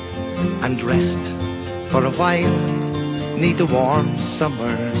and rest for a while, neath the warm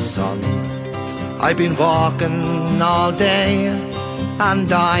summer sun? I've been walking all day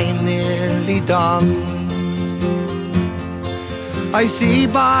and I'm nearly done. I see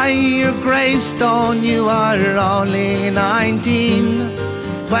by your gravestone you are only 19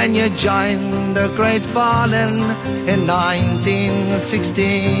 when you joined the Great Fallen in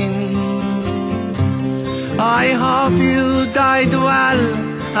 1916. I hope you died well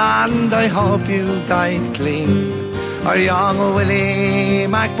and I hope you died clean. Our young Willie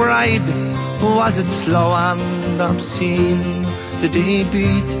McBride, was it slow and obscene? Did he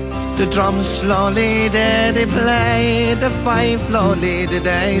beat the drum slowly? Did he play the fife slowly? Did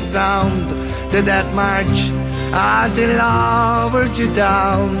they sound the death march as they lowered you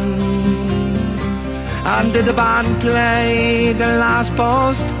down? And did the band play the last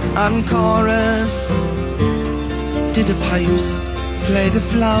post and chorus? Did the pipes play the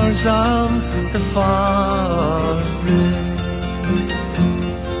flowers of the forest?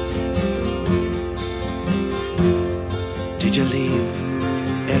 Did you leave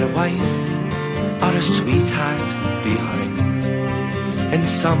a wife or a sweetheart behind? In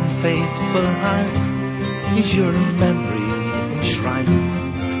some faithful heart is your memory enshrined.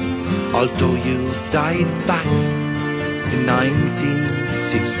 Although you died back in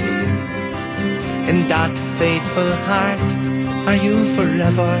 1916, in that faithful heart are you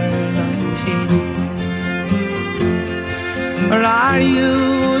forever 19? Or are you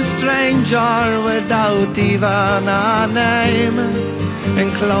a stranger without even a name,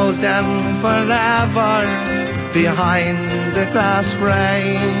 enclosed and forever behind the glass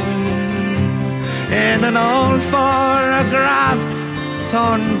frame, in an old photograph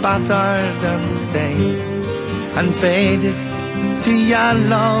torn, battered and stained and faded to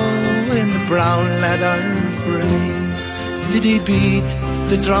yellow in the brown leather frame? Did he beat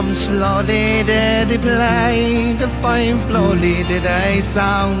the drum slowly? Did he play the fife slowly? Did they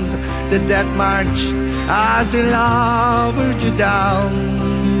sound the death march as they lowered you down?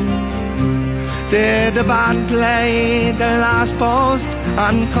 Did the band play the last post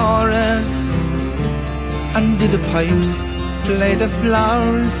and chorus? And did the pipes play the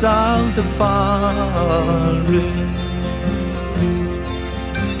flowers of the forest?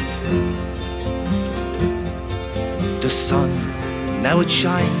 The sun, now it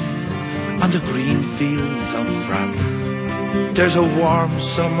shines on the green fields of France. There's a warm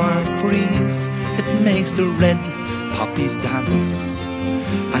summer breeze, it makes the red poppies dance.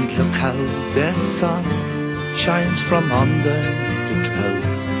 And look how the sun shines from under the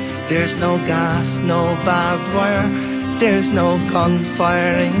clouds. There's no gas, no barbed wire, there's no gun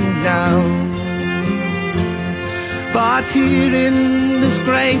firing now. But here in this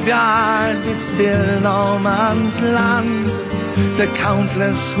graveyard, it's still no man's land. The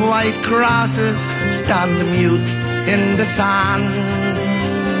countless white crosses stand mute in the sand.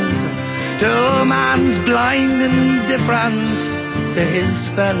 To man's blind indifference to his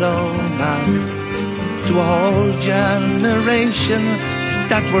fellow man, to a whole generation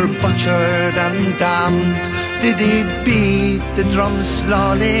that were butchered and damned. Did he beat the drum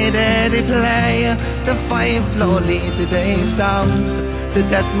slowly? Did he play the fife slowly? Did they sound the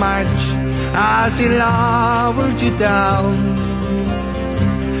death march as they lowered you down?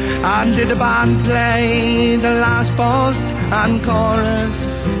 And did the band play the last post and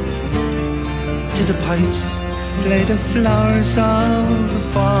chorus? Did the pipes play the flowers of the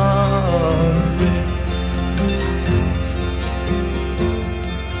forest?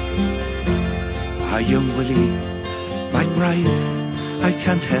 Our young Willie McBride, I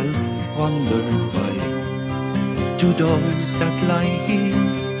can't help wonder why do those that lie here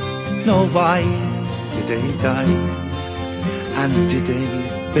know why did they die? And did they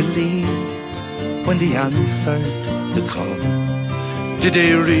believe when they answered the call? Did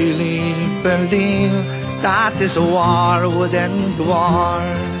they really believe that this war would end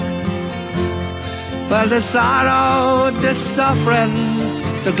wars? Well, the sorrow, the suffering,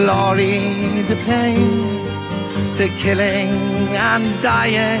 the glory, the pain, the killing and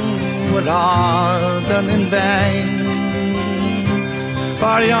dying were all done in vain.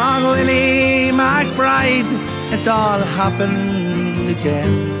 For young Willie McBride, it all happened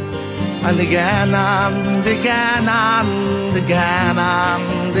again, and again and again and again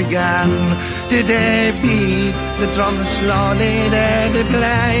and again. Did they beat the drums slowly, did they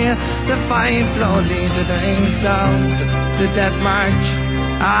play the fife slowly, did they sound the death march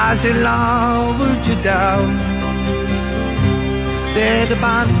as they lowered you down? Did the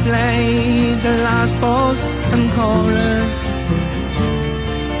band play the last post and chorus?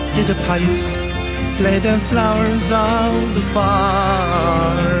 Did the pipes play the flowers of the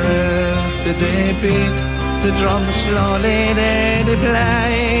forest? Did they beat the drums slowly? Did they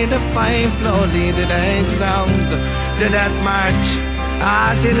play the fife slowly? Did they sound the death march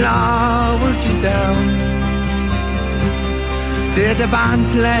as they lowered you down? Did the band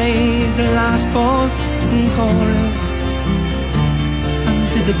play the last post and chorus? And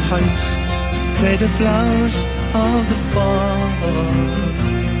did the pipes play the flowers of the forest?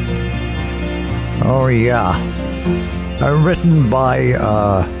 Oh, yeah. Written by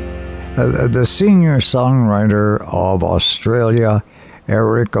the senior songwriter of Australia,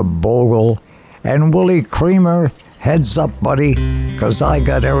 Eric Bogle, and Willie Creamer. Heads up, buddy, because I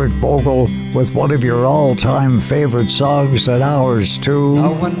got Eric Bogle with one of your all-time favorite songs and ours, too.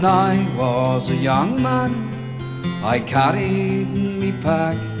 Now, when I was a young man, I carried me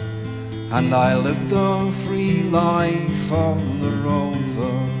pack, and I lived the free life of the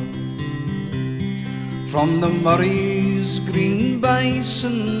rover. From the Murray's green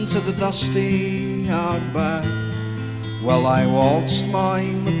basin to the dusty outback, well, I waltzed my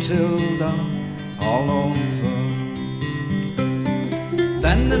Matilda all over.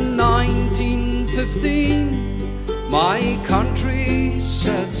 Then in 1915, my country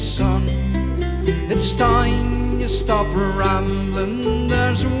said, son, it's time you stop rambling,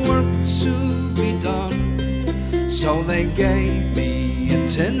 there's work to be done. So they gave me a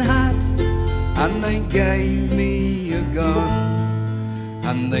tin hat, and they gave me a gun,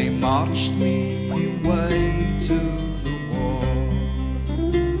 and they marched me away to the war.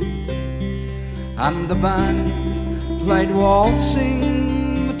 And the band played waltzing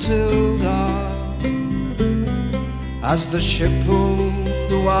Matilda as the ship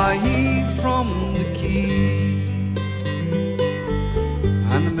pulled away from the quay.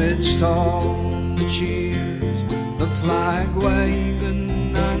 And amidst all the cheers, the flag waving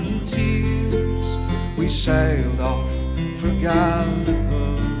and tears, we sailed off for Gallipoli.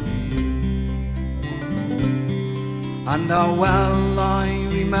 And how well I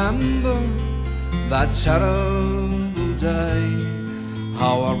remember that terrible day,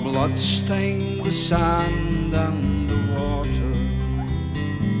 how our blood stained the sand and the water,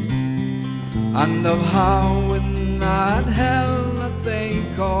 and of how in that hell that they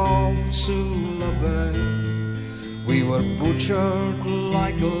called Sula Bay, we were butchered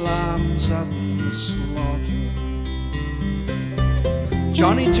like lambs at the slaughter.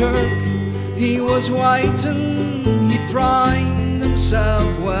 Johnny Turk, he was waiting, he primed himself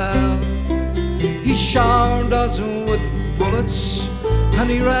well. He showered us with bullets and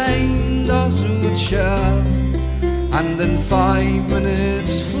he rained us with shell. And in 5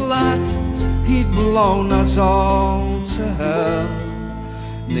 minutes flat, he'd blown us all to hell.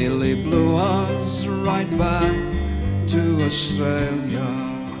 Nearly blew us right back to Australia.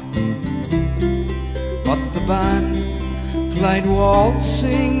 But the band played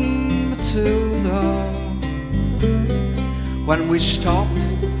waltzing Matilda when we stopped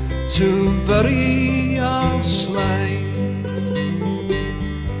to bury our slain.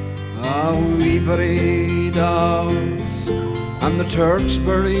 We buried ours and the Turks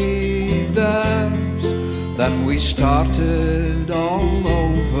buried theirs. Then we started all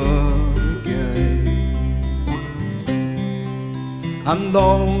over again. And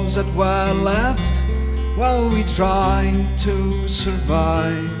those that were left, well, we tried to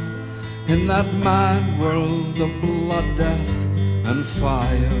survive in that mad world of blood, death and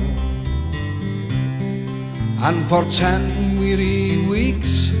fire. And for 10 weary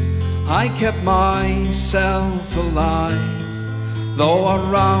weeks I kept myself alive, though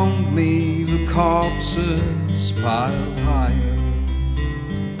around me the corpses piled higher.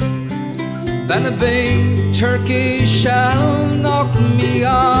 Then a big Turkish shell knocked me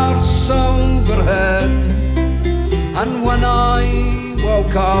arse overhead, and when I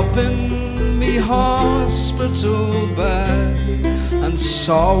woke up in me hospital bed and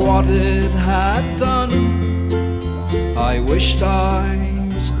saw what it had done, I wished I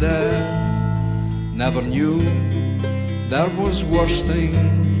was dead. Never knew there was worse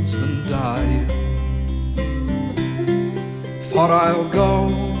things than dying. for I'll go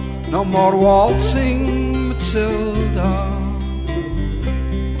no more waltzing, Matilda.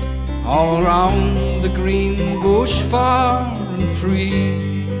 All round the green bush far and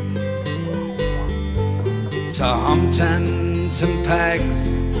free, to hum tent and pegs,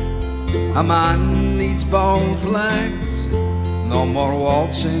 a man needs both legs. No more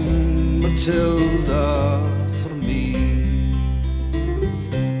waltzing, Matilda, for me.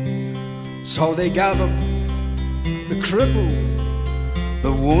 So they gathered the cripple,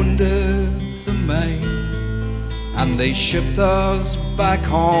 the wounded, the maimed, and they shipped us back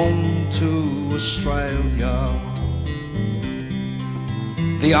home to Australia.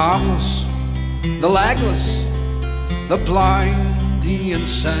 The armless, the legless, the blind, the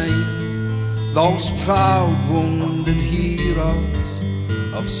insane, those proud wounded heroes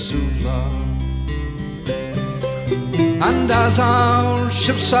of Suvla. And as our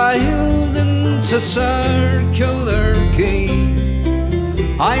ship sailed into Circular Quay,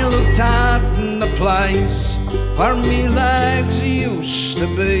 I looked at the place where me legs used to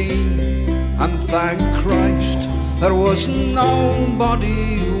be, and thank Christ there was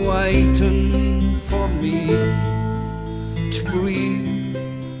nobody waiting for me to grieve,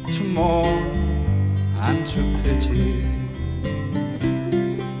 to mourn and to pity.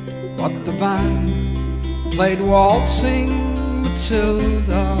 But the band played waltzing,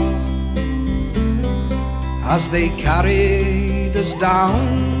 Matilda, as they carried us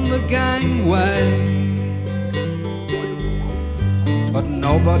down the gangway. But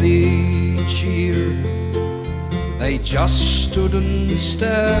nobody cheered, they just stood and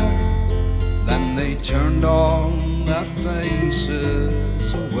stared. Then they turned on their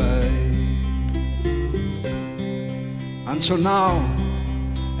faces away. And so now,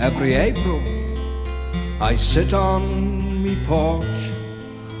 every April, I sit on me porch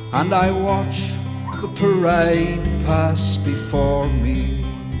and I watch the parade pass before me.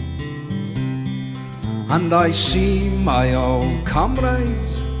 And I see my old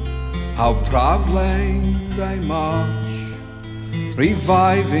comrades, how proudly they march,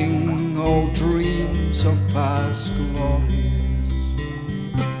 reviving old dreams of past glories.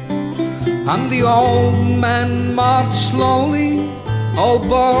 And the old men march slowly, all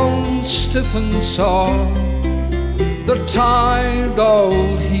bones stiff and sore. They're tired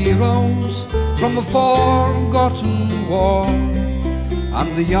old heroes from a forgotten war.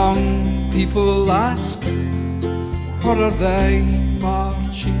 And the young people ask, what are they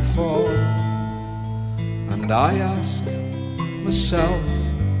marching for? And I ask myself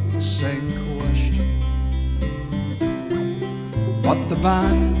the same question. But the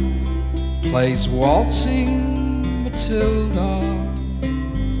band plays waltzing, Matilda,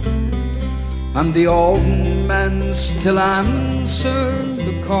 and the old men still answer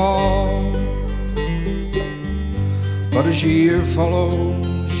the call. But as year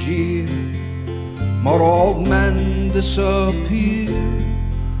follows year, more old men disappear.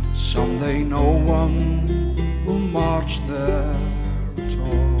 Someday no one will march there at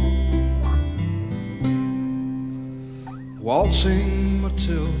all. Waltzing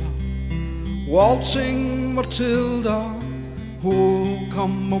Matilda, waltzing Matilda, who'll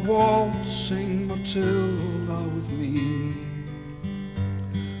come a waltzing Matilda with me?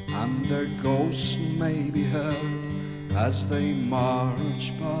 And their ghosts may be heard as they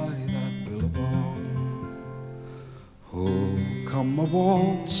march by that billabong. Oh, come a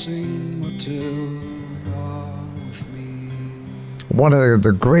waltzing Matilda with me. One of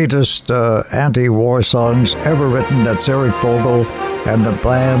the greatest anti-war songs ever written, that's Eric Bogle, and the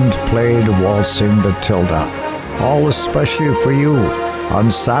band played Waltzing Matilda. All especially for you on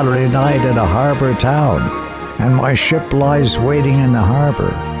Saturday night in a harbor town. And my ship lies waiting in the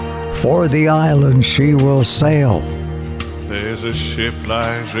harbor. For the island she will sail. There's a ship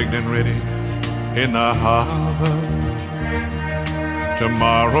lies rigged and ready in the harbor.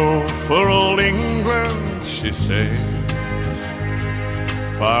 Tomorrow for old England she sails,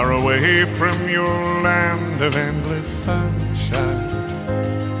 far away from your land of endless sunshine,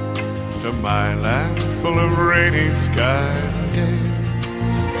 to my land full of rainy skies and gales.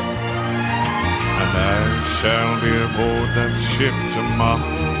 And I shall be aboard that ship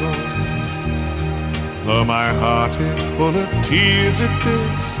tomorrow, though my heart is full of tears at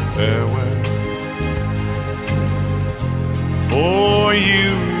this farewell. For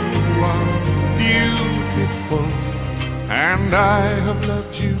you are beautiful, and I have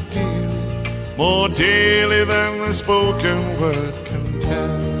loved you dearly, more dearly than the spoken word can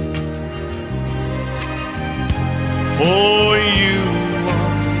tell. For you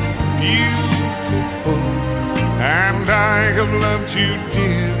are beautiful, and I have loved you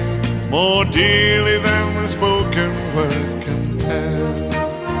dearly, more dearly than the spoken word can tell.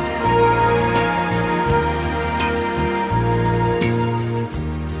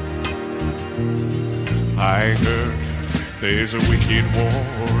 I heard there's a wicked war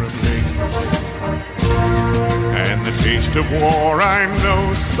ablaze, and the taste of war I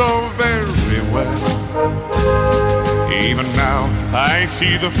know so very well. Even now I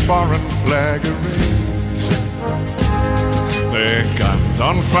see the foreign flag erased, their guns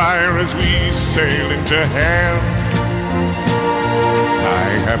on fire as we sail into hell. I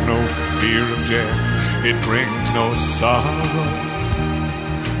have no fear of death, it brings no sorrow,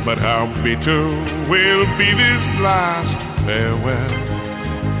 but how bitter will be this last farewell.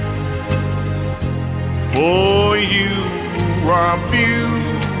 For you are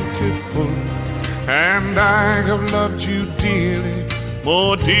beautiful, and I have loved you dearly,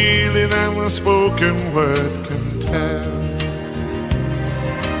 more dearly than the spoken word can tell.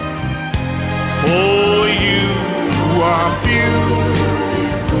 For you are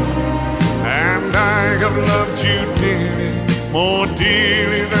beautiful, and I have loved you dearly, more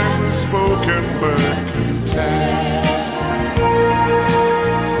dearly than the spoken word can tell.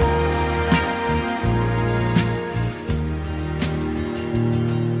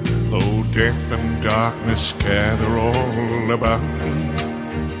 Oh, death and darkness gather all about me,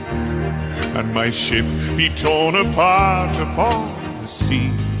 and my ship be torn apart upon the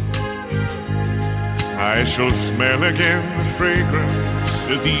sea. I shall smell again the fragrance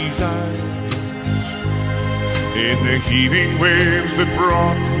of these eyes in the heaving waves that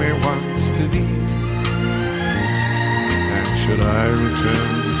brought me once to thee. And should I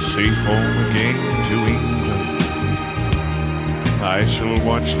return safe home again to England, I shall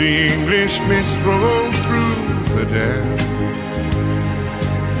watch the English mist roll through the dell.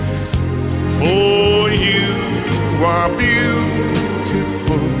 For you are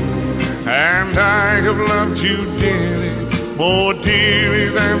beautiful, and I have loved you dearly, more dearly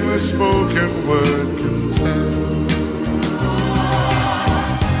than the spoken word can tell.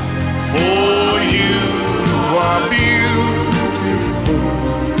 For you are beautiful,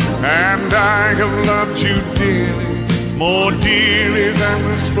 and I have loved you dearly, more dearly than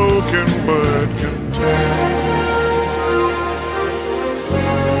the spoken word can tell.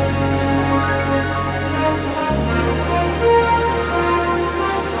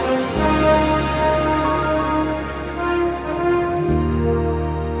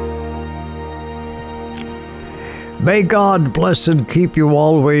 May God bless and keep you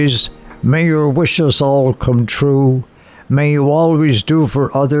always. May your wishes all come true. May you always do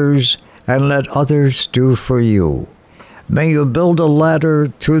for others and let others do for you. May you build a ladder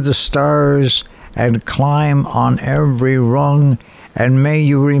to the stars and climb on every rung, and may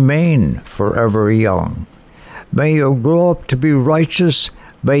you remain forever young. May you grow up to be righteous,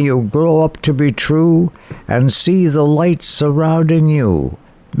 may you grow up to be true, and see the light surrounding you.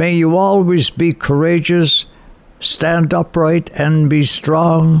 May you always be courageous, stand upright and be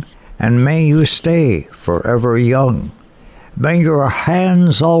strong, and may you stay forever young. May your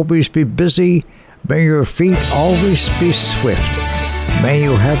hands always be busy, may your feet always be swift. May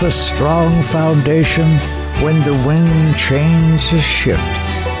you have a strong foundation when the wind changes shift.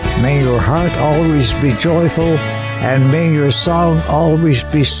 May your heart always be joyful, and may your song always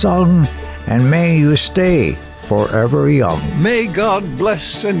be sung, and may you stay forever young. May God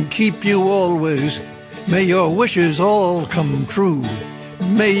bless and keep you always. May your wishes all come true.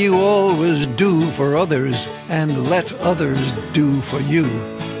 May you always do for others and let others do for you.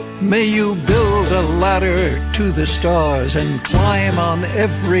 May you build a ladder to the stars and climb on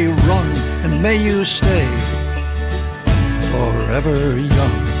every rung, and may you stay forever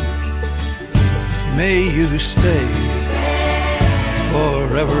young. May you stay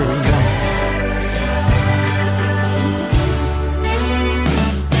forever young.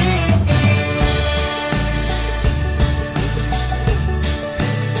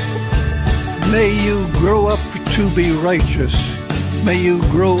 May you grow up to be righteous. May you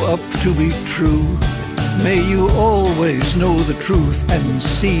grow up to be true. May you always know the truth and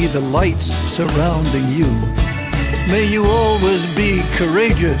see the lights surrounding you. May you always be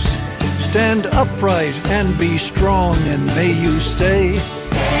courageous, stand upright and be strong, and may you stay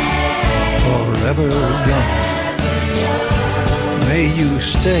forever young. May you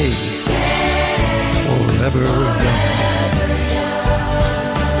stay forever young.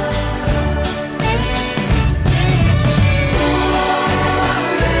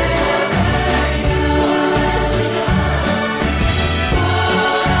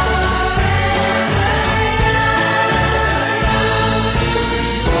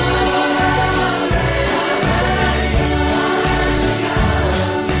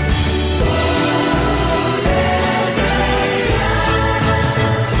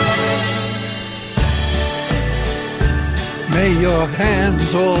 your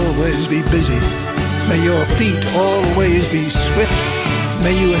hands always be busy. May your feet always be swift.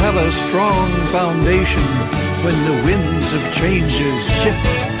 May you have a strong foundation when the winds of changes shift.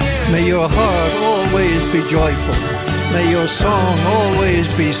 May your heart always be joyful. May your song always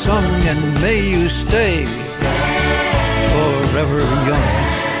be sung, and may you stay forever young.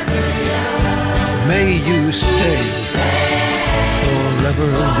 May you stay forever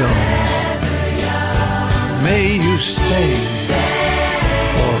young. May you stay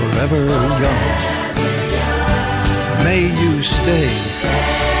forever young. May you stay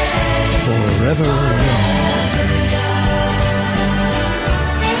forever young.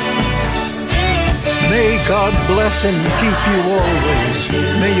 May God bless and keep you always.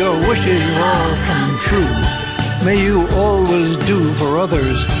 May your wishes all come true. May you always do for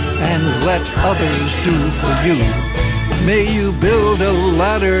others and let others do for you. May you build a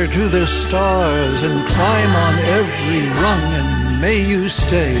ladder to the stars and climb on every rung, and may you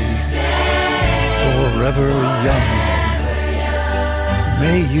stay forever young.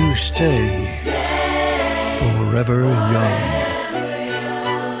 May you stay forever young.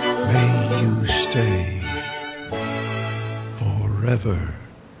 May you stay forever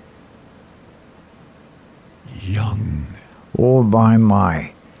young. Oh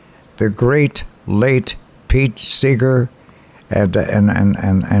my. The great late Pete Seeger and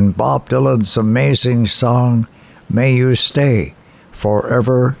Bob Dylan's amazing song, May You Stay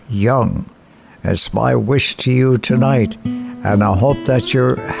Forever Young. It's my wish to you tonight, and I hope that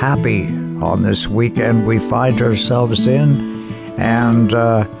you're happy on this weekend we find ourselves in, and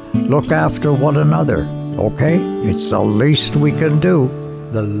look after one another, okay? It's the least we can do.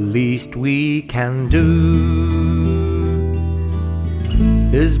 The least we can do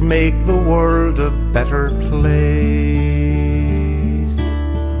is make the world a better place,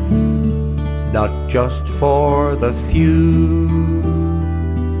 not just for the few,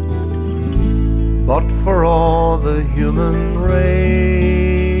 but for all the human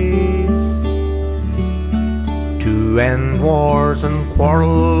race, to end wars and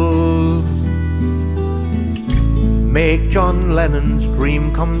quarrels, make John Lennon's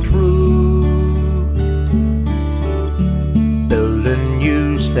dream come true, build a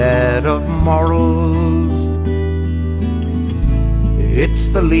new set of morals. It's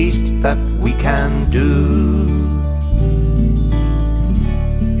the least that we can do.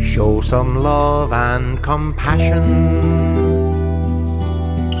 Show some love and compassion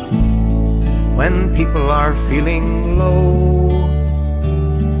when people are feeling low.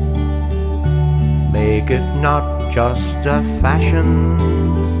 Make it not just a fashion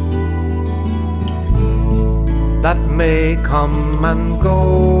that may come and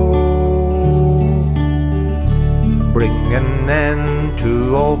go. Bring an end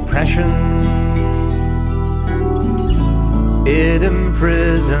to oppression. It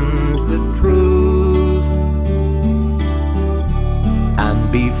imprisons the truth,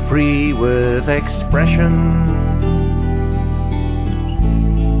 and be free with expression.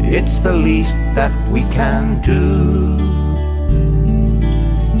 It's the least that we can do.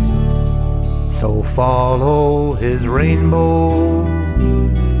 So follow his rainbow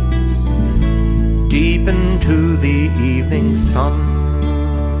deep into the evening sun,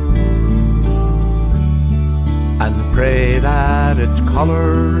 and pray that its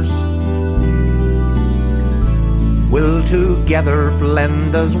colors will together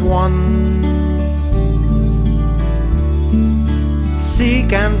blend as one.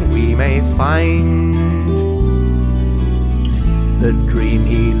 Seek and we may find the dream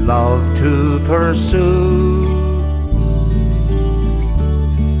he loved to pursue,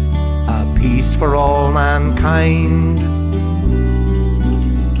 a peace for all mankind.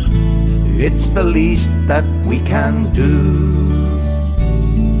 It's the least that we can do.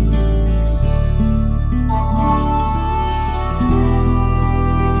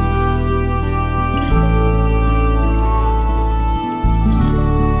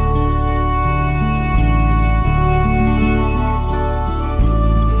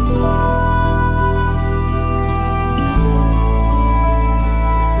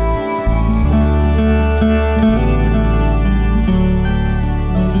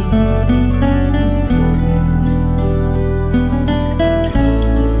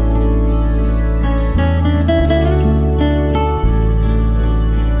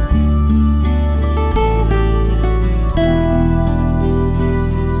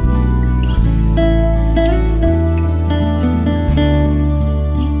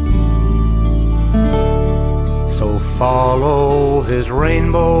 Follow his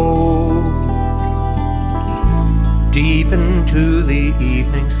rainbow deep into the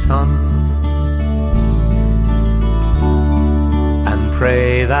evening sun,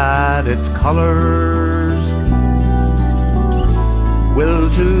 pray that its colors will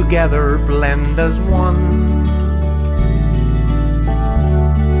together blend as one.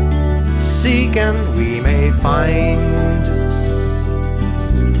 Seek and we may find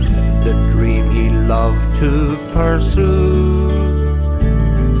the dream he loved to pursue,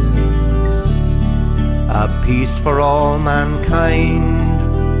 a peace for all mankind.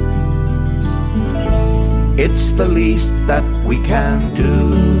 It's the least that we can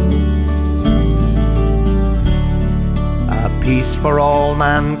do, a peace for all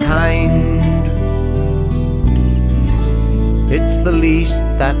mankind. It's the least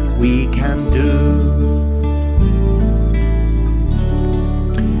that we can do.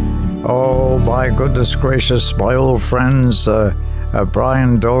 Oh, my goodness gracious, my old friends,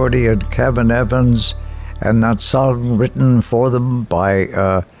 Brian Doherty and Kevin Evans, and that song written for them by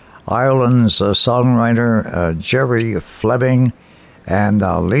Ireland's songwriter Jerry Fleming, and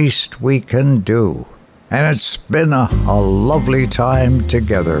The Least We Can Do. And it's been a lovely time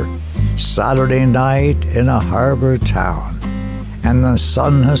together. Saturday night in a harbour town, and the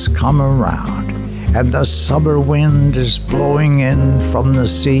sun has come around, and the summer wind is blowing in from the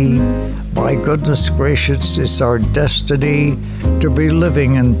sea. My goodness gracious, it's our destiny to be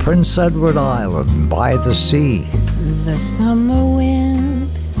living in Prince Edward Island by the sea. The summer wind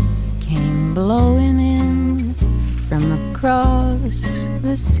came blowing in from across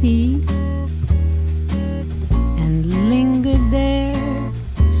the sea and lingered there,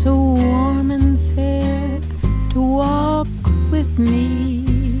 so warm and fair, to walk with me.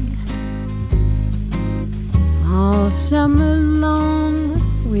 All summer long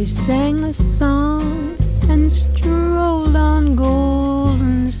we sang a song and strolled on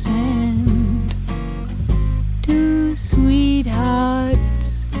golden sand, two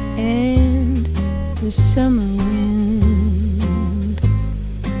sweethearts and the summer wind.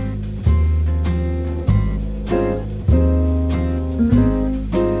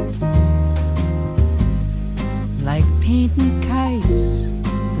 Like painting kites,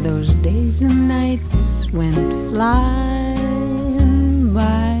 those days and nights went flying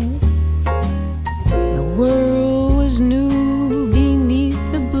by. The world was new beneath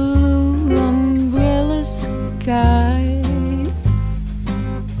the blue umbrella sky.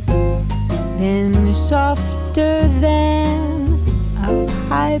 Then softer than a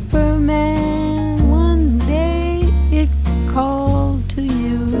piper man, one day it called to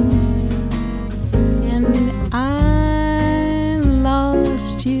you, and I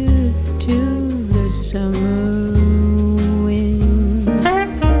lost you to the summer wind.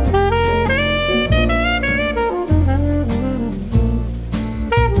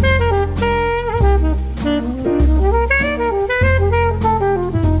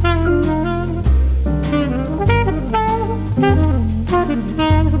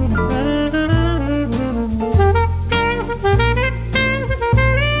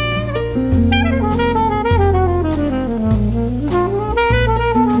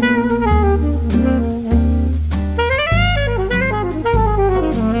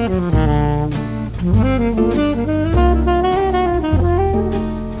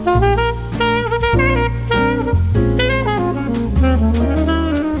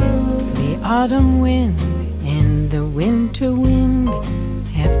 Autumn wind and the winter wind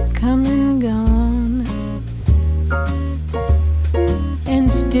have come and gone,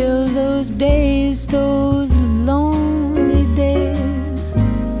 and still those days, those lonely days,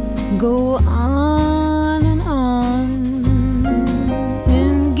 go on and on.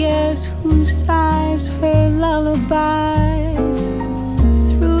 And guess who sighs her lullabies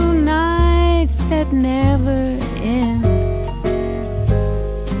through nights that never end?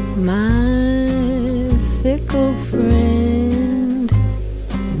 My fickle friend,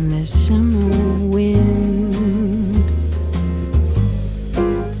 the summer wind.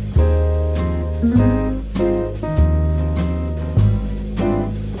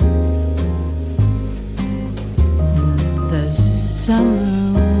 The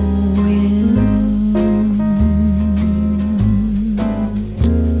summer wind.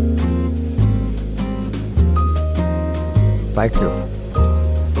 Thank you.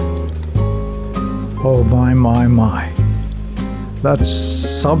 Oh my, my, my. That's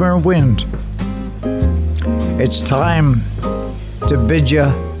summer wind. It's time to bid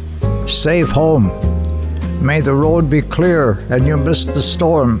you safe home. May the road be clear and you miss the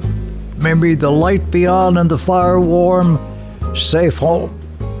storm. May the light be on and the fire warm. Safe home.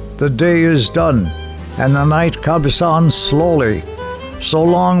 The day is done and the night comes on slowly. So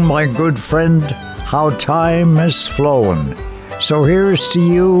long, my good friend, how time has flown. So here's to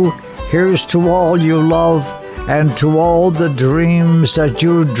you, here's to all you love, And to all the dreams that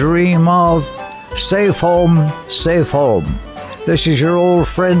you dream of, safe home, safe home. This is your old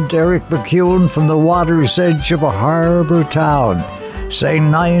friend Eric MacEwen from the water's edge of a harbour town,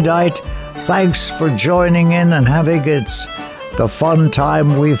 saying night-night, thanks for joining in and having the fun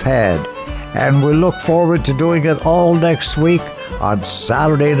time we've had. And we look forward to doing it all next week on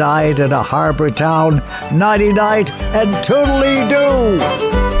Saturday night in a harbour town. Nighty-night and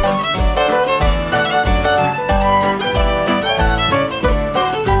toodly-doo!